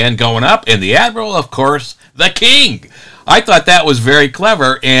 again, going up, and the admiral, of course, the king. I thought that was very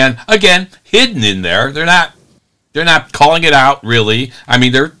clever, and again, hidden in there. They're not calling it out really. I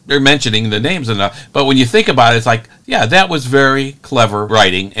mean, they're mentioning the names enough, but when you think about it, it's like, yeah, that was very clever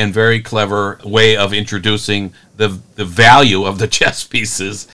writing and very clever way of introducing the value of the chess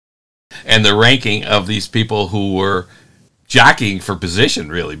pieces and the ranking of these people who were jockeying for position,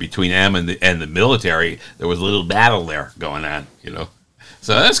 really, between them and the military. There was a little battle there going on,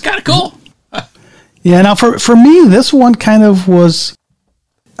 So that's kind of cool. Yeah, now for me, this one kind of was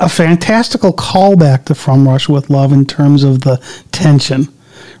a fantastical callback to From Russia with Love in terms of the tension,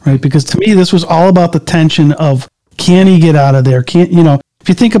 right? Because to me, this was all about the tension of, can he get out of there? If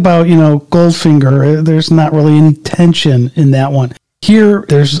you think about, Goldfinger, there's not really any tension in that one. Here,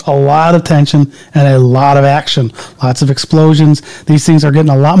 there's a lot of tension and a lot of action, lots of explosions. These things are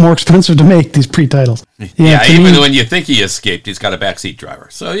getting a lot more expensive to make, these pre-titles. Yeah, even when you think he escaped, he's got a backseat driver.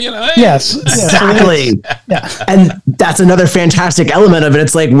 So, Yes. Exactly. Yeah. And that's another fantastic element of it.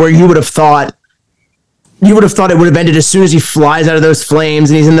 It's like where you would have thought it would have ended as soon as he flies out of those flames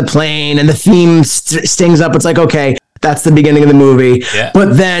and he's in the plane and the theme stings up. It's like, okay, that's the beginning of the movie. Yeah.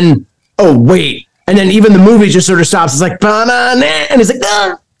 But then, oh, wait. And then even the movie just sort of stops. It's like, and he's like,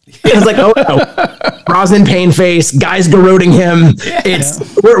 ah. And it's like, oh no. Brosnan pain face, guys garroting him.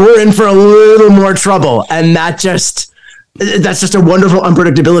 We're in for a little more trouble. And that's just a wonderful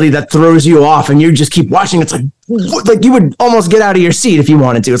unpredictability that throws you off, and you just keep watching. It's like you would almost get out of your seat if you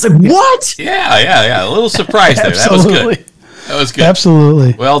wanted to. It's like, what? Yeah. A little surprise there. That was good.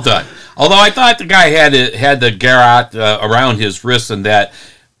 Absolutely. Well done. Although I thought the guy had the garrote around his wrist, and that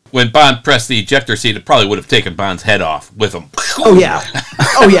when Bond pressed the ejector seat, it probably would have taken Bond's head off with him. Oh yeah.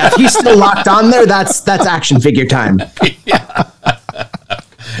 If he's still locked on there, that's action figure time. Yeah.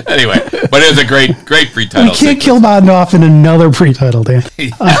 Anyway, but it was a great pre-title. We can't kill Bond off in another pre-title, Dan.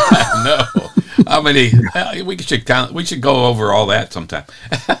 No. How many? We should go over all that sometime.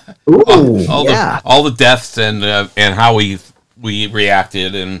 Ooh, all the deaths and how we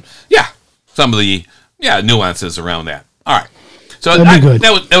reacted, and some of the nuances around that. All right. So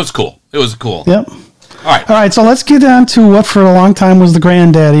that was cool. It was cool. Yep. All right. So let's get down to what for a long time was the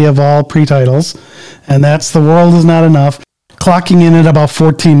granddaddy of all pre-titles, and that's The World Is Not Enough, clocking in at about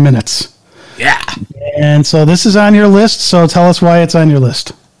 14 minutes. Yeah. And so this is on your list, so tell us why it's on your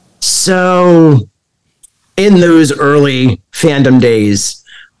list. So in those early fandom days,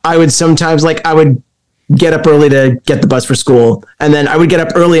 I would sometimes get up early to get the bus for school, and then I would get up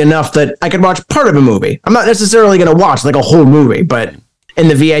early enough that I could watch part of a movie. I'm not necessarily going to watch a whole movie, but in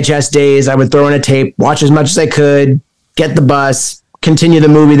the VHS days, I would throw in a tape, watch as much as I could, get the bus, continue the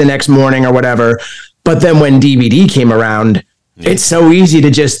movie the next morning or whatever. But then when DVD came around, It's so easy to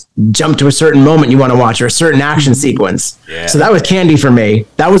just jump to a certain moment you want to watch or a certain action sequence. Yeah. So that was candy for me.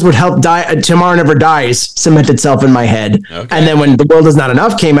 That was what helped Tomorrow Never Dies cement itself in my head. Okay. And then when The World Is Not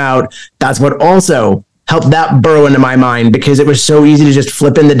Enough came out, that's what also helped that burrow into my mind, because it was so easy to just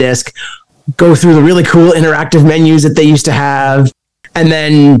flip in the disc, go through the really cool interactive menus that they used to have, and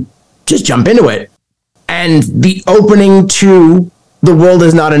then just jump into it. And the opening to The World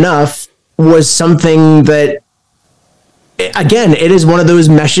Is Not Enough was something that, again, it is one of those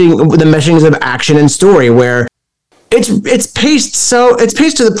meshings of action and story where it's paced to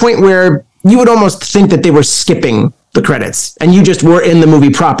the point where you would almost think that they were skipping the credits and you just were in the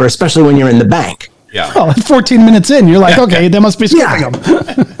movie proper, especially when you're in the bank. Yeah. Oh, 14 minutes in, you're like, okay, they must be skipping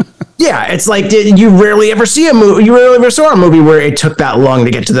them. Yeah, it's like you rarely ever see a movie. You rarely ever saw a movie where it took that long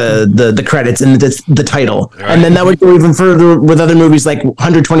to get to the credits and the title, right. And then that would go even further with other movies like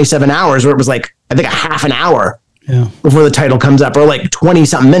 127 Hours, where it was like I think a half an hour before the title comes up, or like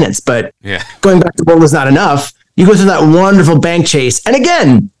 20-something minutes. But going back to World Is Not Enough, you go through that wonderful bank chase, and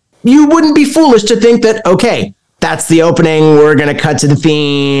again, you wouldn't be foolish to think that okay, that's the opening. We're gonna cut to the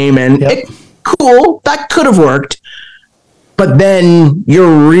theme, and cool, that could have worked. But then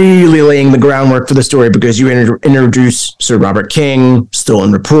you're really laying the groundwork for the story because you introduce Sir Robert King,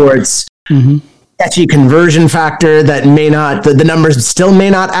 stolen reports, catchy conversion factor that may not, the numbers still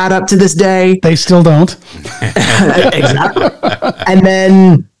may not add up to this day. They still don't. Exactly. And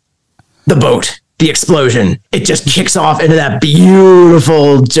then the boat, the explosion, it just kicks off into that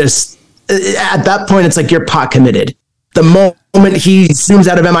beautiful, just at that point, it's like you're pot committed. The moment he zooms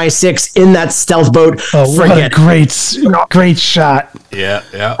out of MI6 in that stealth boat, what a great shot. Yeah.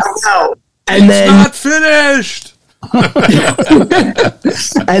 And it's not finished.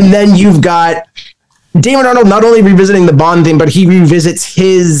 And then you've got Damon Arnold not only revisiting the Bond theme, but he revisits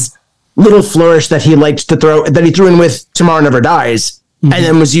his little flourish that he liked to throw, that he threw in with Tomorrow Never Dies, and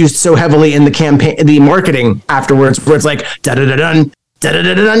then was used so heavily in the campaign, the marketing afterwards, where it's like da-da-da-dun,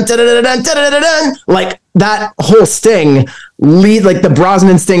 da-da-da-da-dun, da-da-da-dun, da-da-da-dun. Like that whole sting like the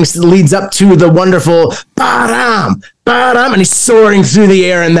Brosnan sting leads up to the wonderful ba-dum, ba-dum, and he's soaring through the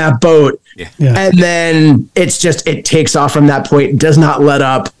air in that boat. Yeah. And then it takes off from that point, does not let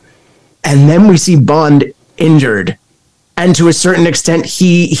up. And then we see Bond injured. And to a certain extent,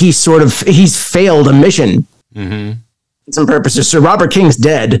 he's failed a mission. Some purposes. Sir Robert King's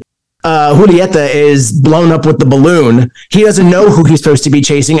dead. Julieta is blown up with the balloon. He doesn't know who he's supposed to be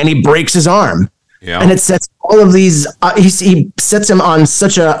chasing, and he breaks his arm. Yeah. And it sets all of these, he sets him on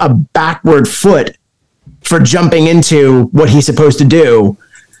such a backward foot for jumping into what he's supposed to do,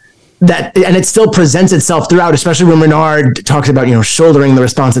 that, and it still presents itself throughout, especially when Renard talks about, shouldering the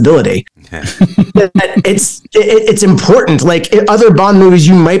responsibility. It's important. Like in other Bond movies,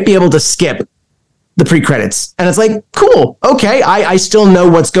 you might be able to skip the pre-credits, and it's like, cool, okay, I still know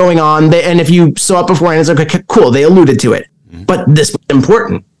what's going on, and if you saw it beforehand, it's like, okay, cool, they alluded to it, but this was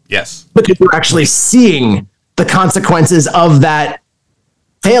important. Yes. Because we're actually seeing the consequences of that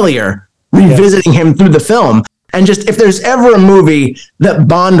failure, revisiting him through the film. And just, if there's ever a movie that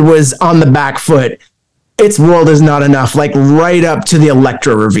Bond was on the back foot, it's World Is Not Enough, like right up to the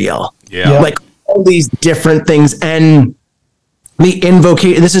Elektra reveal. Yeah. Like all these different things. And the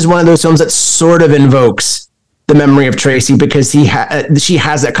invocation, this is one of those films that sort of invokes the memory of Tracy, because she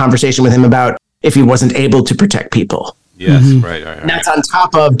has that conversation with him about if he wasn't able to protect people. Yes, right. And that's on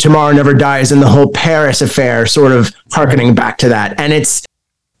top of Tomorrow Never Dies and the whole Paris affair, sort of hearkening back to that. And it's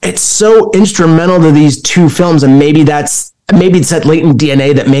so instrumental to these two films, and maybe it's that latent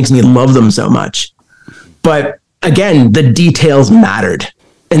DNA that makes me love them so much. But again, the details mattered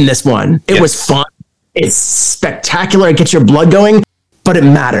in this one. It was fun. It's spectacular. It gets your blood going, but it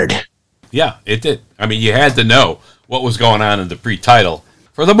mattered. Yeah, it did. I mean, you had to know what was going on in the pre-title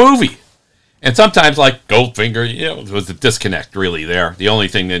for the movie. And sometimes, like Goldfinger, it was a disconnect really there. The only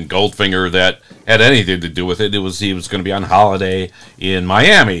thing in Goldfinger that had anything to do with it was he was going to be on holiday in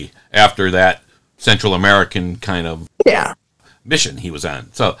Miami after that Central American kind of mission he was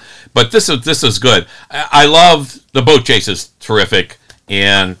on. So, but this is good. I love the boat chase is terrific.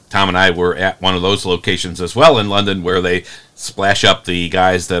 And Tom and I were at one of those locations as well in London, where they splash up the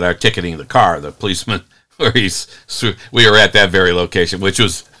guys that are ticketing the car, the policeman. We were at that very location, which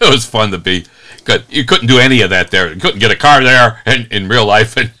was fun to be. You couldn't do any of that there. You couldn't get a car there in real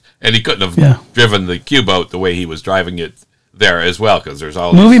life, and he couldn't have driven the Q-boat the way he was driving it there as well, because there's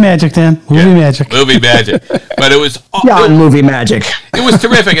all movie magic, Dan. Movie magic. But it was movie magic. It was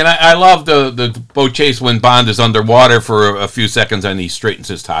terrific, and I love the boat chase when Bond is underwater for a few seconds and he straightens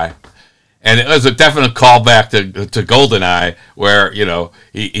his tie. And it was a definite callback to GoldenEye, where,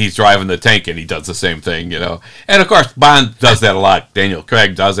 he's driving the tank and he does the same thing, And, of course, Bond does that a lot. Daniel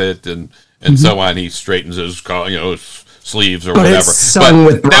Craig does it, and so on. He straightens his sleeves or whatever. It's sung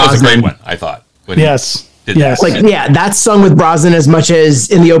with that was a great Brosnan. one, I thought. Yes. That's sung with Brosnan as much as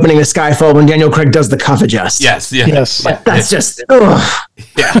in the opening of Skyfall when Daniel Craig does the cuff adjust. Yes. That's just, ugh.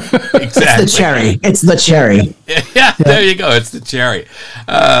 Yeah, exactly. It's the cherry. It's the cherry. Yeah, there you go. It's the cherry.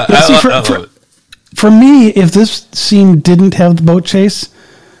 For me, if this scene didn't have the boat chase,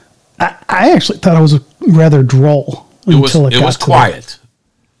 I actually thought it was rather droll. It was quiet.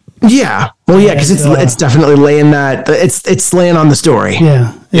 Yeah. Well, yeah, because it's definitely laying that. It's laying on the story.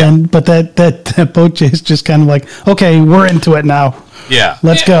 Yeah. But that boat chase just kind of like, okay, we're into it now. Yeah.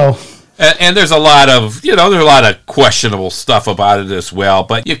 Let's go. And there's a lot of, there's a lot of questionable stuff about it as well,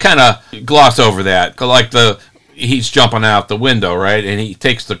 but you kind of gloss over that. Like he's jumping out the window, right? And he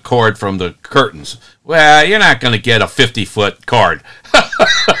takes the cord from the curtains. Well, you're not going to get a 50-foot cord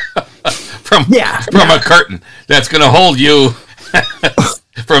from a curtain that's going to hold you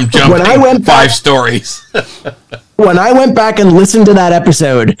from jumping 5 stories. When I went back and listened to that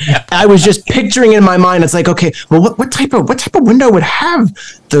episode, I was just picturing in my mind, it's like, okay, well, what type of window would have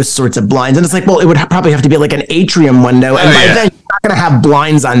those sorts of blinds? And it's like, well, it would probably have to be like an atrium window. And by then, you're not going to have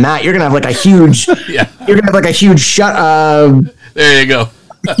blinds on that. You're going to have like a huge, you're going to have like a huge there you go.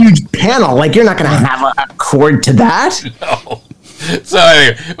 Huge panel. Like, you're not going to have a cord to that. No. So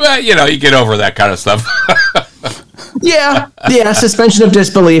anyway, well, you get over that kind of stuff. Yeah, suspension of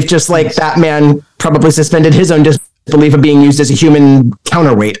disbelief, just like that man probably suspended his own disbelief of being used as a human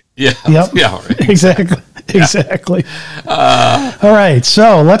counterweight. Yeah. Yep. Yeah. Right. Exactly. All right,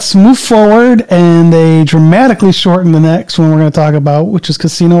 so let's move forward, and they dramatically shorten the next one we're going to talk about, which is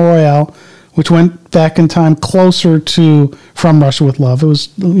Casino Royale, which went back in time closer to From Russia with Love. It was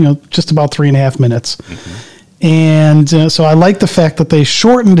just about 3.5 minutes, and so I like the fact that they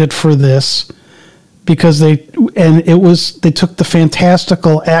shortened it for this. Because they took the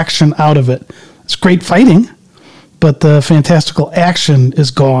fantastical action out of it. It's great fighting, but the fantastical action is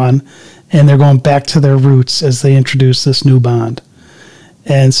gone, and they're going back to their roots as they introduce this new Bond.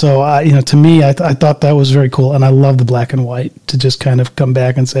 And so, to me, I thought that was very cool, and I love the black and white to just kind of come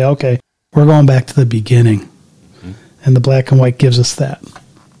back and say, okay, we're going back to the beginning, and the black and white gives us that.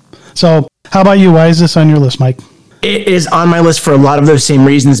 So, how about you? Why is this on your list, Mike? It is on my list for a lot of those same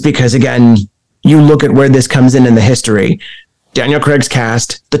reasons because, again, you look at where this comes in the history. Daniel Craig's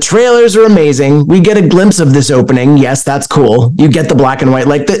cast. The trailers are amazing. We get a glimpse of this opening. Yes, that's cool. You get the black and white.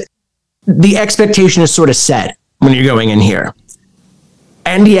 Like the expectation is sort of set when you're going in here.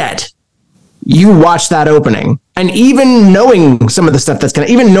 And yet, you watch that opening. And even knowing some of the stuff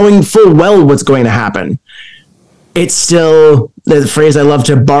even knowing full well what's going to happen, it's still the phrase I love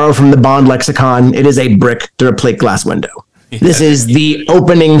to borrow from the Bond lexicon. It is a brick through a plate glass window. This is the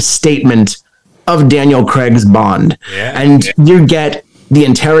opening statement of Daniel Craig's Bond. And you get the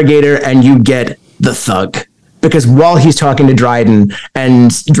interrogator and you get the thug. Because while he's talking to Dryden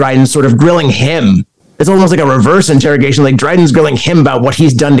and Dryden's sort of grilling him, it's almost like a reverse interrogation. Like Dryden's grilling him about what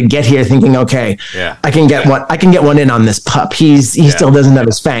he's done to get here, thinking, okay, I can get one in on this pup. He still doesn't have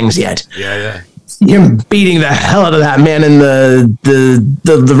his fangs yet. Him beating the hell out of that man in the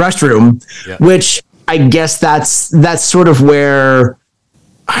restroom, which I guess that's sort of where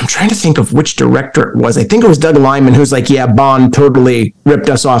I'm trying to think of which director it was. I think it was Doug Liman who's like, Bond totally ripped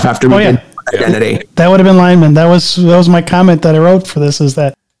us off after we did Identity. That would have been Liman. That was my comment that I wrote for this is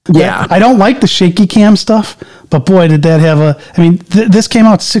that I don't like the shaky cam stuff, but boy, did that have this came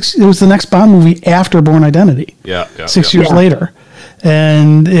out it was the next Bond movie after Bourne Identity. 6 years later.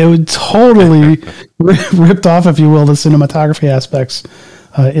 And it would totally ripped off, if you will, the cinematography aspects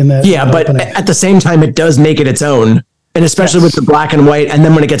in that. Yeah, but opening. At the same time, it does make it its own. And especially with the black and white, and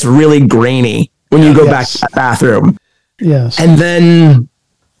then when it gets really grainy, when you go back to that bathroom. Yes. And then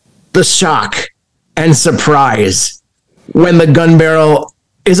the shock and surprise when the gun barrel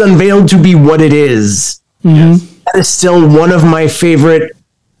is unveiled to be what it is. That is still one of my favorite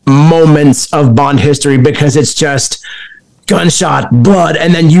moments of Bond history because it's just gunshot, blood,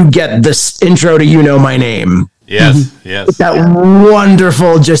 and then you get this intro to You Know My Name. Yes. That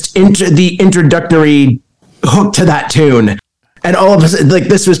wonderful, just the introductory hook to that tune. And all of us, like,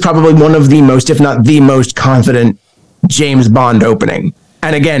 this was probably one of the most, if not the most confident James Bond opening.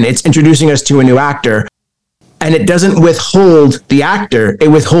 And again, it's introducing us to a new actor, and it doesn't withhold the actor, it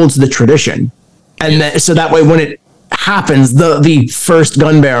withholds the tradition. And so that way, when it happens, the first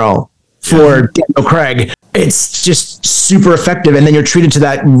gun barrel for Daniel Craig, it's just super effective. And then you're treated to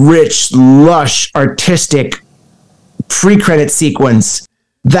that rich, lush, artistic pre-credit sequence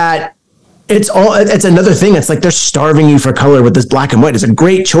that it's another thing. It's like they're starving you for color with this black and white. It's a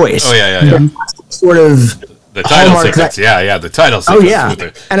great choice. Oh yeah. Sort of the title sequence. The title sequence. Oh yeah,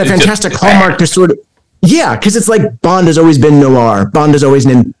 and a fantastic hallmark to sort of because it's like Bond has always been noir. Bond has always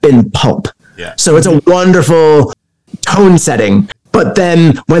been pulp. Yeah. So it's a wonderful tone setting. But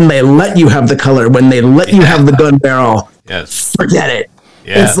then when they let you have the color, when they let you have the gun barrel, forget it.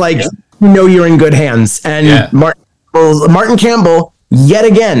 Yeah. It's like you're in good hands. And Martin Campbell, yet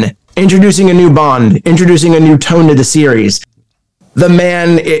again, introducing a new Bond, introducing a new tone to the series. The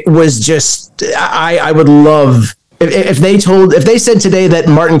man, it was just, I would love, if they said today that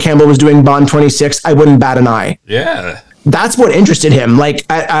Martin Campbell was doing Bond 26, I wouldn't bat an eye. Yeah. That's what interested him. Like,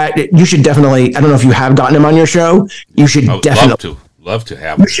 you should definitely, I don't know if you have gotten him on your show. You should definitely. Love to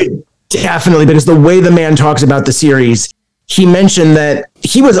have him. You should definitely, because the way the man talks about the series, he mentioned that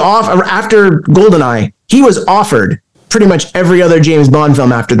he was after GoldenEye, he was offered pretty much every other James Bond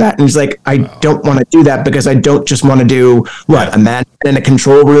film after that. And he's like, I don't want to do that because I don't just want to do a man in a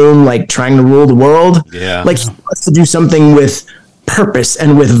control room, like trying to rule the world. Yeah. Like he wants to do something with purpose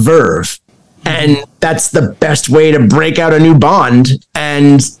and with verve. And that's the best way to break out a new Bond.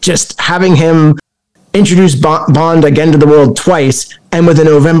 And just having him introduce Bond again to the world twice and with a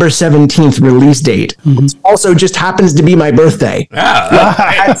November 17th release date. Which also just happens to be my birthday.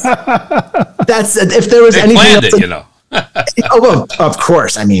 That's if there was anything else, well, of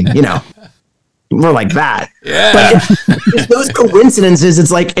course. I mean, we're like that. Yeah. But if those coincidences, it's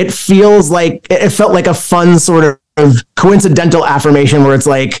like, it felt like a fun sort of coincidental affirmation where it's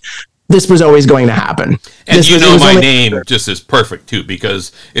like, this was always going to happen. And my name just is perfect too,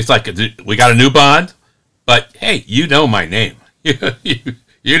 because it's like, we got a new Bond, but hey, my name. you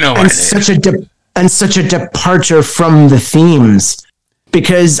know my name. Such a departure from the themes,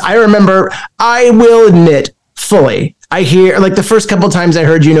 because I remember, I will admit fully, I hear, like, the first couple times I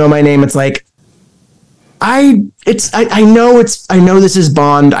heard my name, it's like, I know this is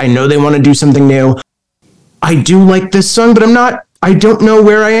Bond. I know they want to do something new. I do like this song, but I don't know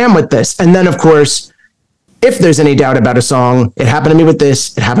where I am with this. And then, of course, if there's any doubt about a song, it happened to me with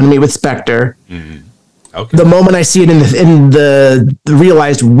this. It happened to me with Spectre. Mm-hmm. Okay. The moment I see it in the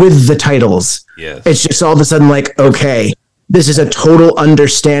realized with the titles, it's just all of a sudden like, okay, this is a total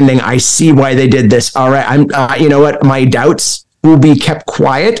understanding. I see why they did this. All right, I'm. You know what? My doubts will be kept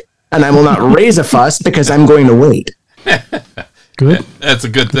quiet, and I will not raise a fuss because I'm going to wait. Good. That's a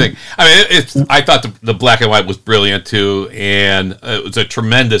good thing. I mean, I thought the black and white was brilliant too, and it was a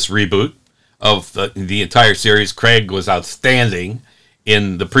tremendous reboot of the entire series. Craig was outstanding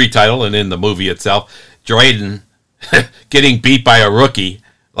in the pre-title and in the movie itself. Drayden getting beat by a rookie,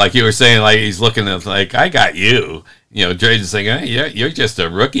 like you were saying, like he's looking at like, I got you. Drayden's saying, hey, you're just a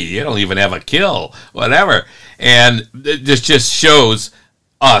rookie. You don't even have a kill, whatever. And this just shows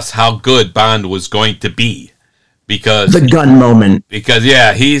us how good Bond was going to be. Because the gun moment. Because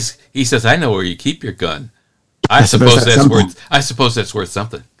he says, I know where you keep your gun. I suppose that's worth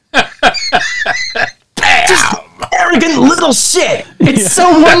something. Just arrogant little shit. It's so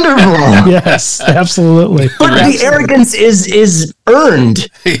wonderful. Yes, absolutely. But the arrogance is earned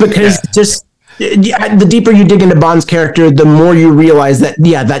because the deeper you dig into Bond's character, the more you realize that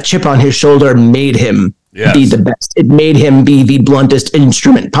that chip on his shoulder made him be the best. It made him be the bluntest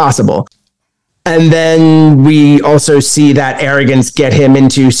instrument possible. And then we also see that arrogance get him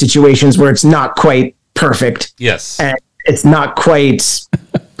into situations where it's not quite perfect. Yes. And it's not quite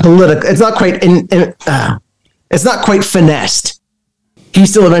political. It's not quite it's not quite finessed. He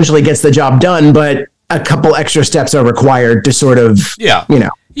still eventually gets the job done, but a couple extra steps are required to sort of, he often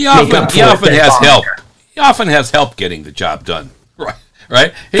has help. He often has help getting the job done.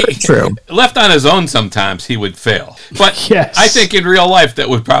 Right? True. Left on his own, sometimes he would fail. But I think in real life that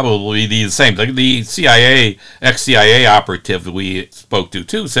would probably be the same. Like the ex-CIA operative we spoke to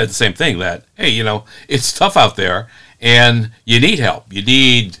too said the same thing, that, hey, it's tough out there and you need help. You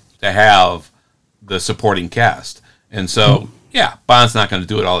need to have the supporting cast. And so, Bond's not going to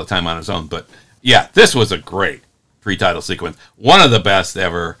do it all the time on his own. But this was a great pre-title sequence. One of the best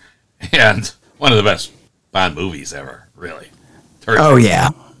ever, and one of the best Bond movies ever, really. Oh, yeah.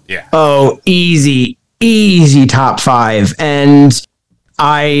 Yeah. Oh, easy top 5. And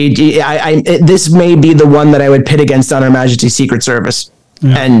this may be the one that I would pit against On Her Majesty's Secret Service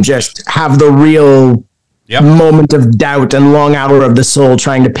and just have the real moment of doubt and long hour of the soul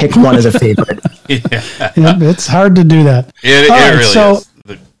trying to pick one as a favorite. It's hard to do that. It really is.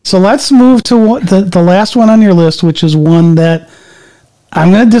 So let's move to the last one on your list, which is one that I'm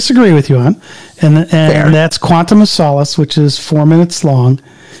going to disagree with you on, and that's Quantum of Solace, which is 4 minutes long.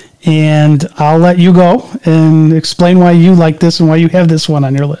 And I'll let you go and explain why you like this and why you have this one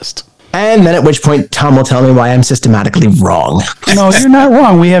on your list. And then at which point Tom will tell me why I'm systematically wrong. No, you're not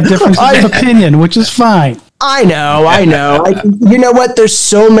wrong. We have differences of opinion, which is fine. I know. You know what? There's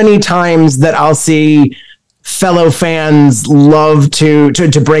so many times that I'll see fellow fans love to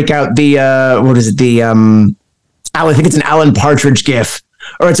break out the what is it? The I think it's an Alan Partridge gif,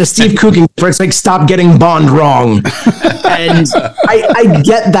 or it's a Steve Coogan where it's like, stop getting Bond wrong. And I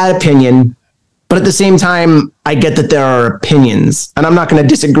get that opinion, but at the same time, I get that there are opinions, and I'm not going to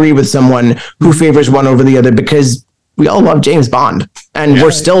disagree with someone who favors one over the other, because we all love James Bond, and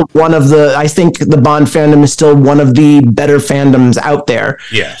we're still one of the, I think the Bond fandom is still one of the better fandoms out there.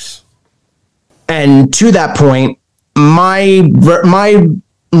 Yes. And to that point, my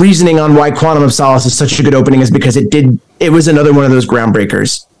reasoning on why Quantum of Solace is such a good opening is because it was another one of those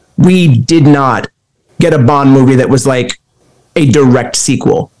groundbreakers. We did not get a Bond movie that was like a direct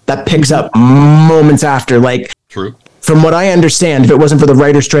sequel that picks up moments after. Like, true. From what I understand, if it wasn't for the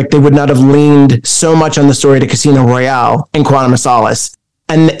writer's strike, they would not have leaned so much on the story to Casino Royale and Quantum of Solace,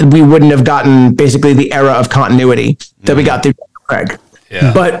 and we wouldn't have gotten basically the era of continuity that we got through Craig.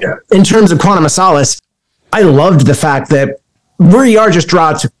 Yeah. But in terms of Quantum of Solace, I loved the fact that we are just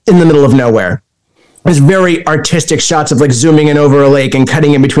dropped in the middle of nowhere. There's very artistic shots of like zooming in over a lake and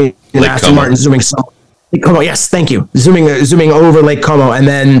cutting in between Aston Martin, zooming Lake Como. Yes, thank you. Zooming over Lake Como, and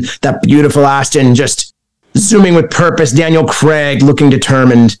then that beautiful Aston just zooming with purpose. Daniel Craig looking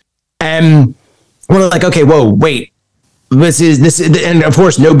determined, and we're like, okay, whoa, wait, this is, and of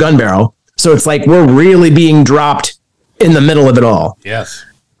course, no gun barrel. So it's like we're really being dropped in the middle of it all. Yes.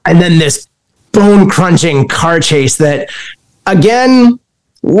 And then this bone-crunching car chase that, again,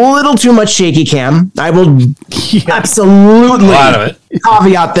 little too much shaky cam. I will absolutely a lot of it.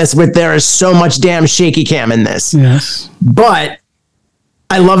 Caveat this with there is so much damn shaky cam in this. Yes. But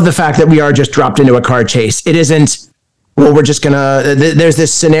I love the fact that we are just dropped into a car chase. It isn't, well, we're just gonna, there's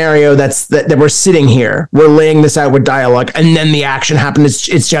this scenario that we're sitting here. We're laying this out with dialogue, and then the action happens.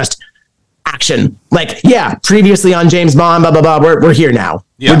 It's just action. Like, yeah, previously on James Bond, blah, blah, blah. We're here now.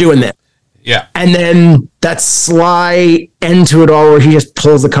 Yeah. We're doing this. Yeah. And then that sly end to it all where he just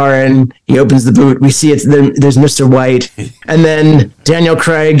pulls the car in, he opens the boot, we see there's Mr. White, and then Daniel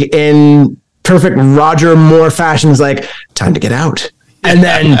Craig in perfect Roger Moore fashion is like, time to get out. And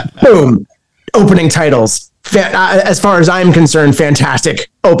then, boom, opening titles. As far as I'm concerned, fantastic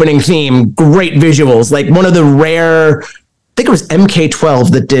opening theme, great visuals. Like one of the rare, I think it was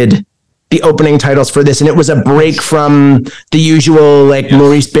MK12 that did the opening titles for this, and it was a break from the usual, like, yes,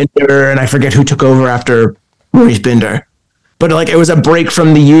 Maurice Binder, and I forget who took over after Maurice Binder, but like it was a break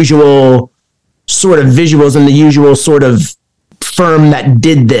from the usual sort of visuals and the usual sort of firm that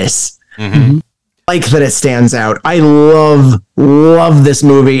did this. Mm-hmm. Like that it stands out. I love this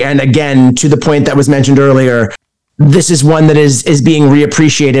movie, and again, to the point that was mentioned earlier, this is one that is being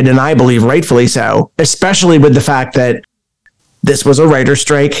reappreciated, and I believe rightfully so, especially with the fact that this was a writer's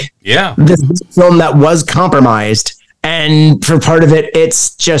strike. Yeah. This is a film that was compromised. And for part of it,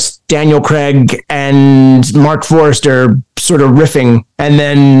 it's just Daniel Craig and Mark Forrester sort of riffing. And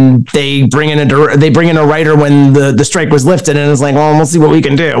then they bring in a writer when the strike was lifted, and it's like, well, we'll see what we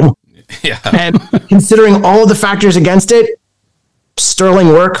can do. Yeah. And considering all of the factors against it, sterling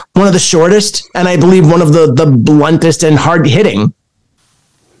work, one of the shortest, and I believe one of the bluntest and hard hitting.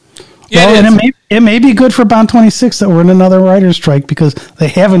 Yeah, well, and it may be good for Bond 26 that we're in another writer's strike because they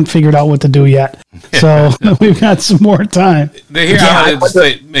haven't figured out what to do yet. So we've got some more time. Here, I want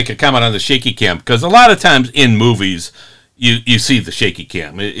to make a comment on the shaky cam, because a lot of times in movies, you see the shaky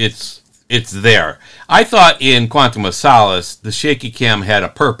cam. It's there. I thought in Quantum of Solace, the shaky cam had a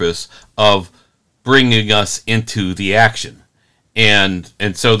purpose of bringing us into the action. And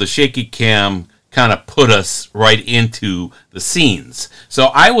so the shaky cam kind of put us right into the scenes. So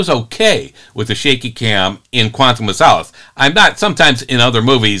I was okay with the shaky cam in Quantum of Solace. I'm not, sometimes in other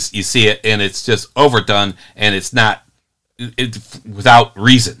movies you see it and it's just overdone and it's not without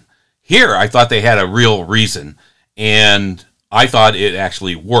reason. Here I thought they had a real reason, and I thought it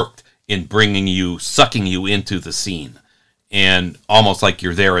actually worked in bringing you, sucking you into the scene, and almost like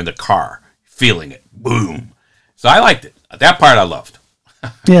you're there in the car, feeling it. Boom. So I liked it. That part I loved.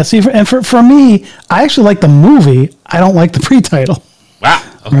 Yeah, see, for me, I actually like the movie. I don't like the pre-title. Wow.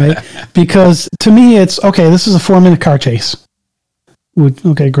 Okay. Right? Because to me, it's, okay, this is a 4-minute car chase.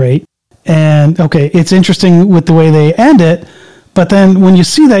 Okay, great. And, okay, it's interesting with the way they end it, but then when you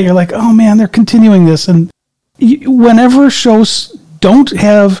see that, you're like, oh, man, they're continuing this. And whenever shows don't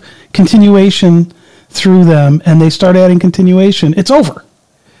have continuation through them and they start adding continuation, it's over.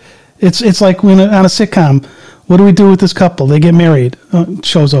 It's like when on a sitcom, what do we do with this couple? They get married,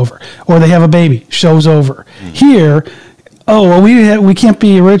 show's over. Or they have a baby, show's over. Here, oh, well, we can't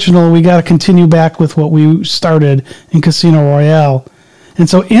be original. We got to continue back with what we started in Casino Royale. And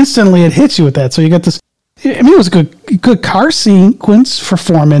so instantly it hits you with that. So you got this, I mean, it was a good car sequence for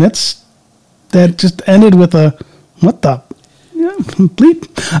 4 minutes that just ended with a, what the, bleep.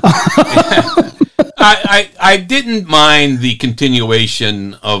 I didn't mind the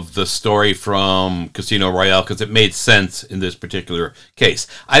continuation of the story from Casino Royale because it made sense in this particular case.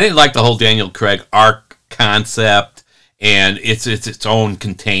 I didn't like the whole Daniel Craig arc concept and its own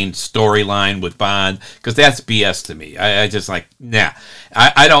contained storyline with Bond because that's BS to me. I just like, nah.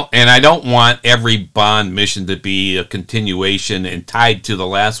 I don't want every Bond mission to be a continuation and tied to the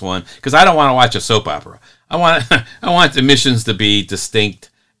last one because I don't want to watch a soap opera. I want the missions to be distinct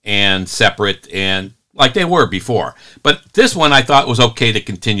and separate and like they were before. But this one I thought was okay to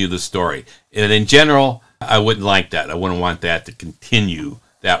continue the story. And in general, I wouldn't like that. I wouldn't want that to continue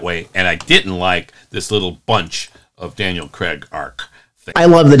that way. And I didn't like this little bunch of Daniel Craig arc thing. I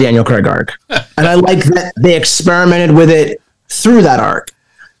love the Daniel Craig arc. And I like that they experimented with it through that arc.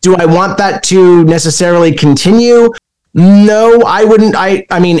 Do I want that to necessarily continue? No, I wouldn't. I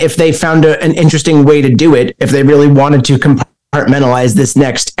mean, if they found an interesting way to do it, if they really wanted to compartmentalize this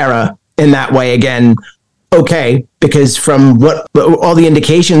next era in that way again, okay, because from what all the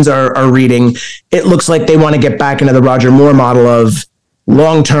indications are reading, it looks like they want to get back into the Roger Moore model of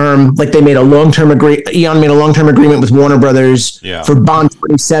long-term, like they made a long-term Eon made a long-term agreement with Warner Brothers for Bond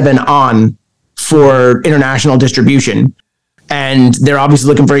 27 on for international distribution. And they're obviously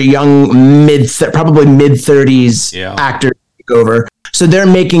looking for a young probably mid-30s actor to take over. So they're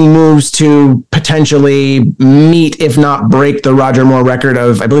making moves to potentially meet, if not break, the Roger Moore record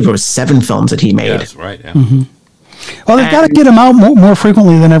of, I believe it was 7 films that he made. Yes, right. Yeah. Mm-hmm. Well, they've got to get him out more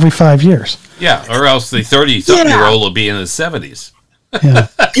frequently than every 5 years. Yeah, or else the 30-something-year-old will be in his 70s. Yeah.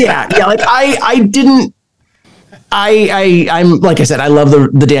 yeah. Like I'm like I said, I love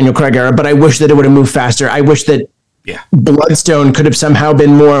the Daniel Craig era, but I wish that it would have moved faster. I wish that Bloodstone could have somehow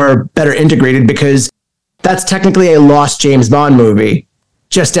been better integrated because that's technically a lost James Bond movie.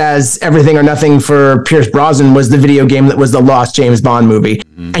 Just as Everything or Nothing for Pierce Brosnan was the video game that was the lost James Bond movie.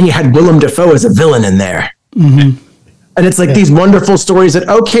 Mm-hmm. And you had Willem Dafoe as a villain in there. Mm-hmm. And it's like these wonderful stories that,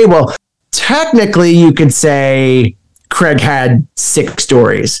 okay, well, technically you could say Craig had 6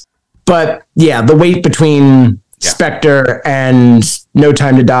 stories. But yeah, the wait between Spectre and No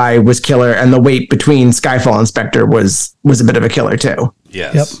Time to Die was killer, and the wait between Skyfall and Spectre was a bit of a killer too.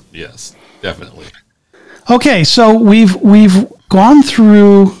 Yes, yes, definitely. Okay, so we've gone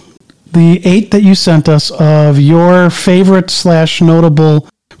through the 8 that you sent us of your favorite / notable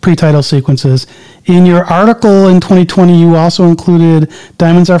pre-title sequences. In your article in 2020, you also included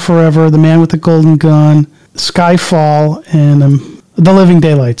Diamonds Are Forever, The Man with the Golden Gun, Skyfall, and The Living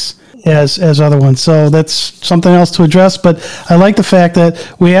Daylights as other ones. So that's something else to address. But I like the fact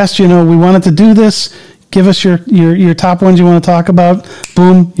that we asked you, we wanted to do this. Give us your top ones you want to talk about.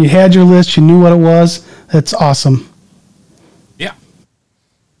 Boom, you had your list. You knew what it was. That's awesome. Yeah.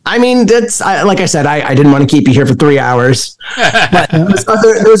 I mean, like I said, I didn't want to keep you here for 3 hours. But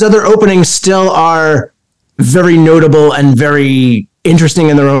those other openings still are very notable and very interesting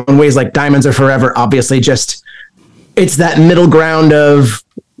in their own ways. Like Diamonds Are Forever, obviously, it's that middle ground of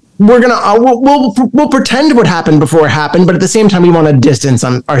we'll pretend what happened before it happened, but at the same time we want to distance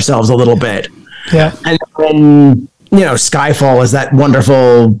ourselves a little bit. Yeah. And then Skyfall is that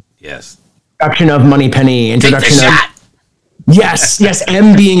wonderful introduction of Moneypenny, introduction of yes,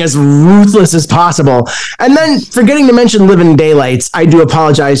 M being as ruthless as possible. And then forgetting to mention Living Daylights, I do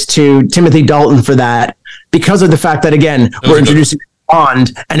apologize to Timothy Dalton for that because of the fact that again we're introducing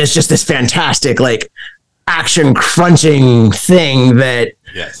Bond, and it's just this fantastic action crunching thing that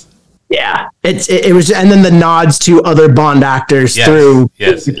it was, and then the nods to other Bond actors through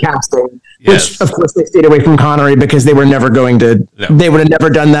the casting, which of course they stayed away from Connery because they were never going to. No. They would have never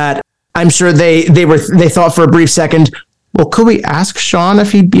done that. I'm sure they thought for a brief second, well, could we ask Sean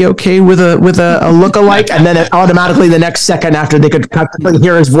if he'd be okay with a lookalike? And then automatically the next second after they could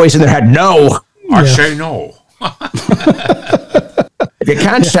hear his voice in their head, no, I say no. If you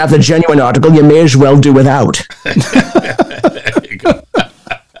can't have the genuine article, you may as well do without. There you go.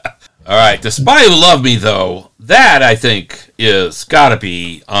 All right, The Spy Who Loved Me, though, that I think is got to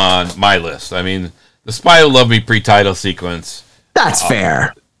be on my list. I mean, The Spy Who Loved Me pre-title sequence. That's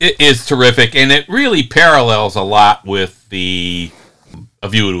fair. It is terrific, and it really parallels a lot with the A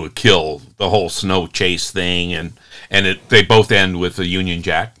View to a Kill, the whole snow chase thing, and they both end with the Union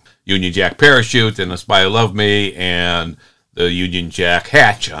Jack parachute, and The Spy Who Loved Me, and the Union Jack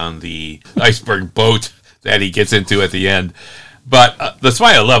hatch on the iceberg boat that he gets into at the end. But The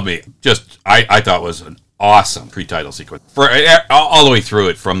Spy Who Loved Me, I thought was an awesome pre-title sequence for all the way through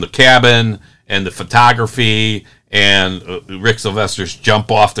it, from the cabin and the photography and Rick Sylvester's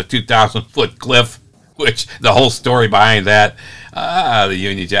jump off the 2,000-foot cliff, which the whole story behind that, the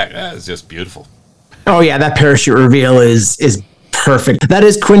Union Jack, is just beautiful. Oh yeah, that parachute reveal is perfect. That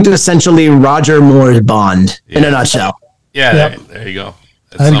is quintessentially Roger Moore's Bond in a nutshell. Yeah, Yep. there you go.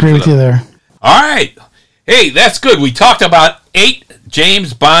 I agree with you there. All right. Hey, that's good. We talked about 8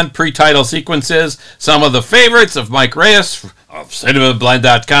 James Bond pre-title sequences, some of the favorites of Mike Reyes of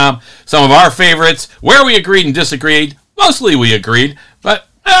CinemaBlend.com, some of our favorites, where we agreed and disagreed. Mostly we agreed, but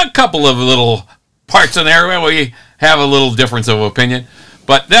a couple of little parts in there where we have a little difference of opinion.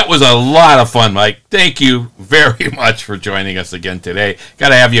 But that was a lot of fun, Mike. Thank you very much for joining us again today. Got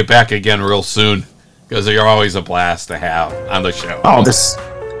to have you back again real soon, because you're always a blast to have on the show. Oh, this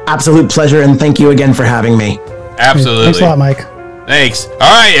absolute pleasure, and thank you again for having me. Absolutely. Thanks a lot, Mike. Thanks. All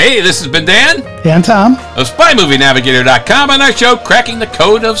right. Hey, this has been Dan And Tom. of SpyMovieNavigator.com on our show, Cracking the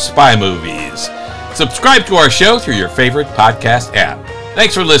Code of Spy Movies. Subscribe to our show through your favorite podcast app.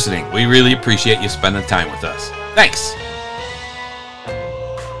 Thanks for listening. We really appreciate you spending time with us. Thanks.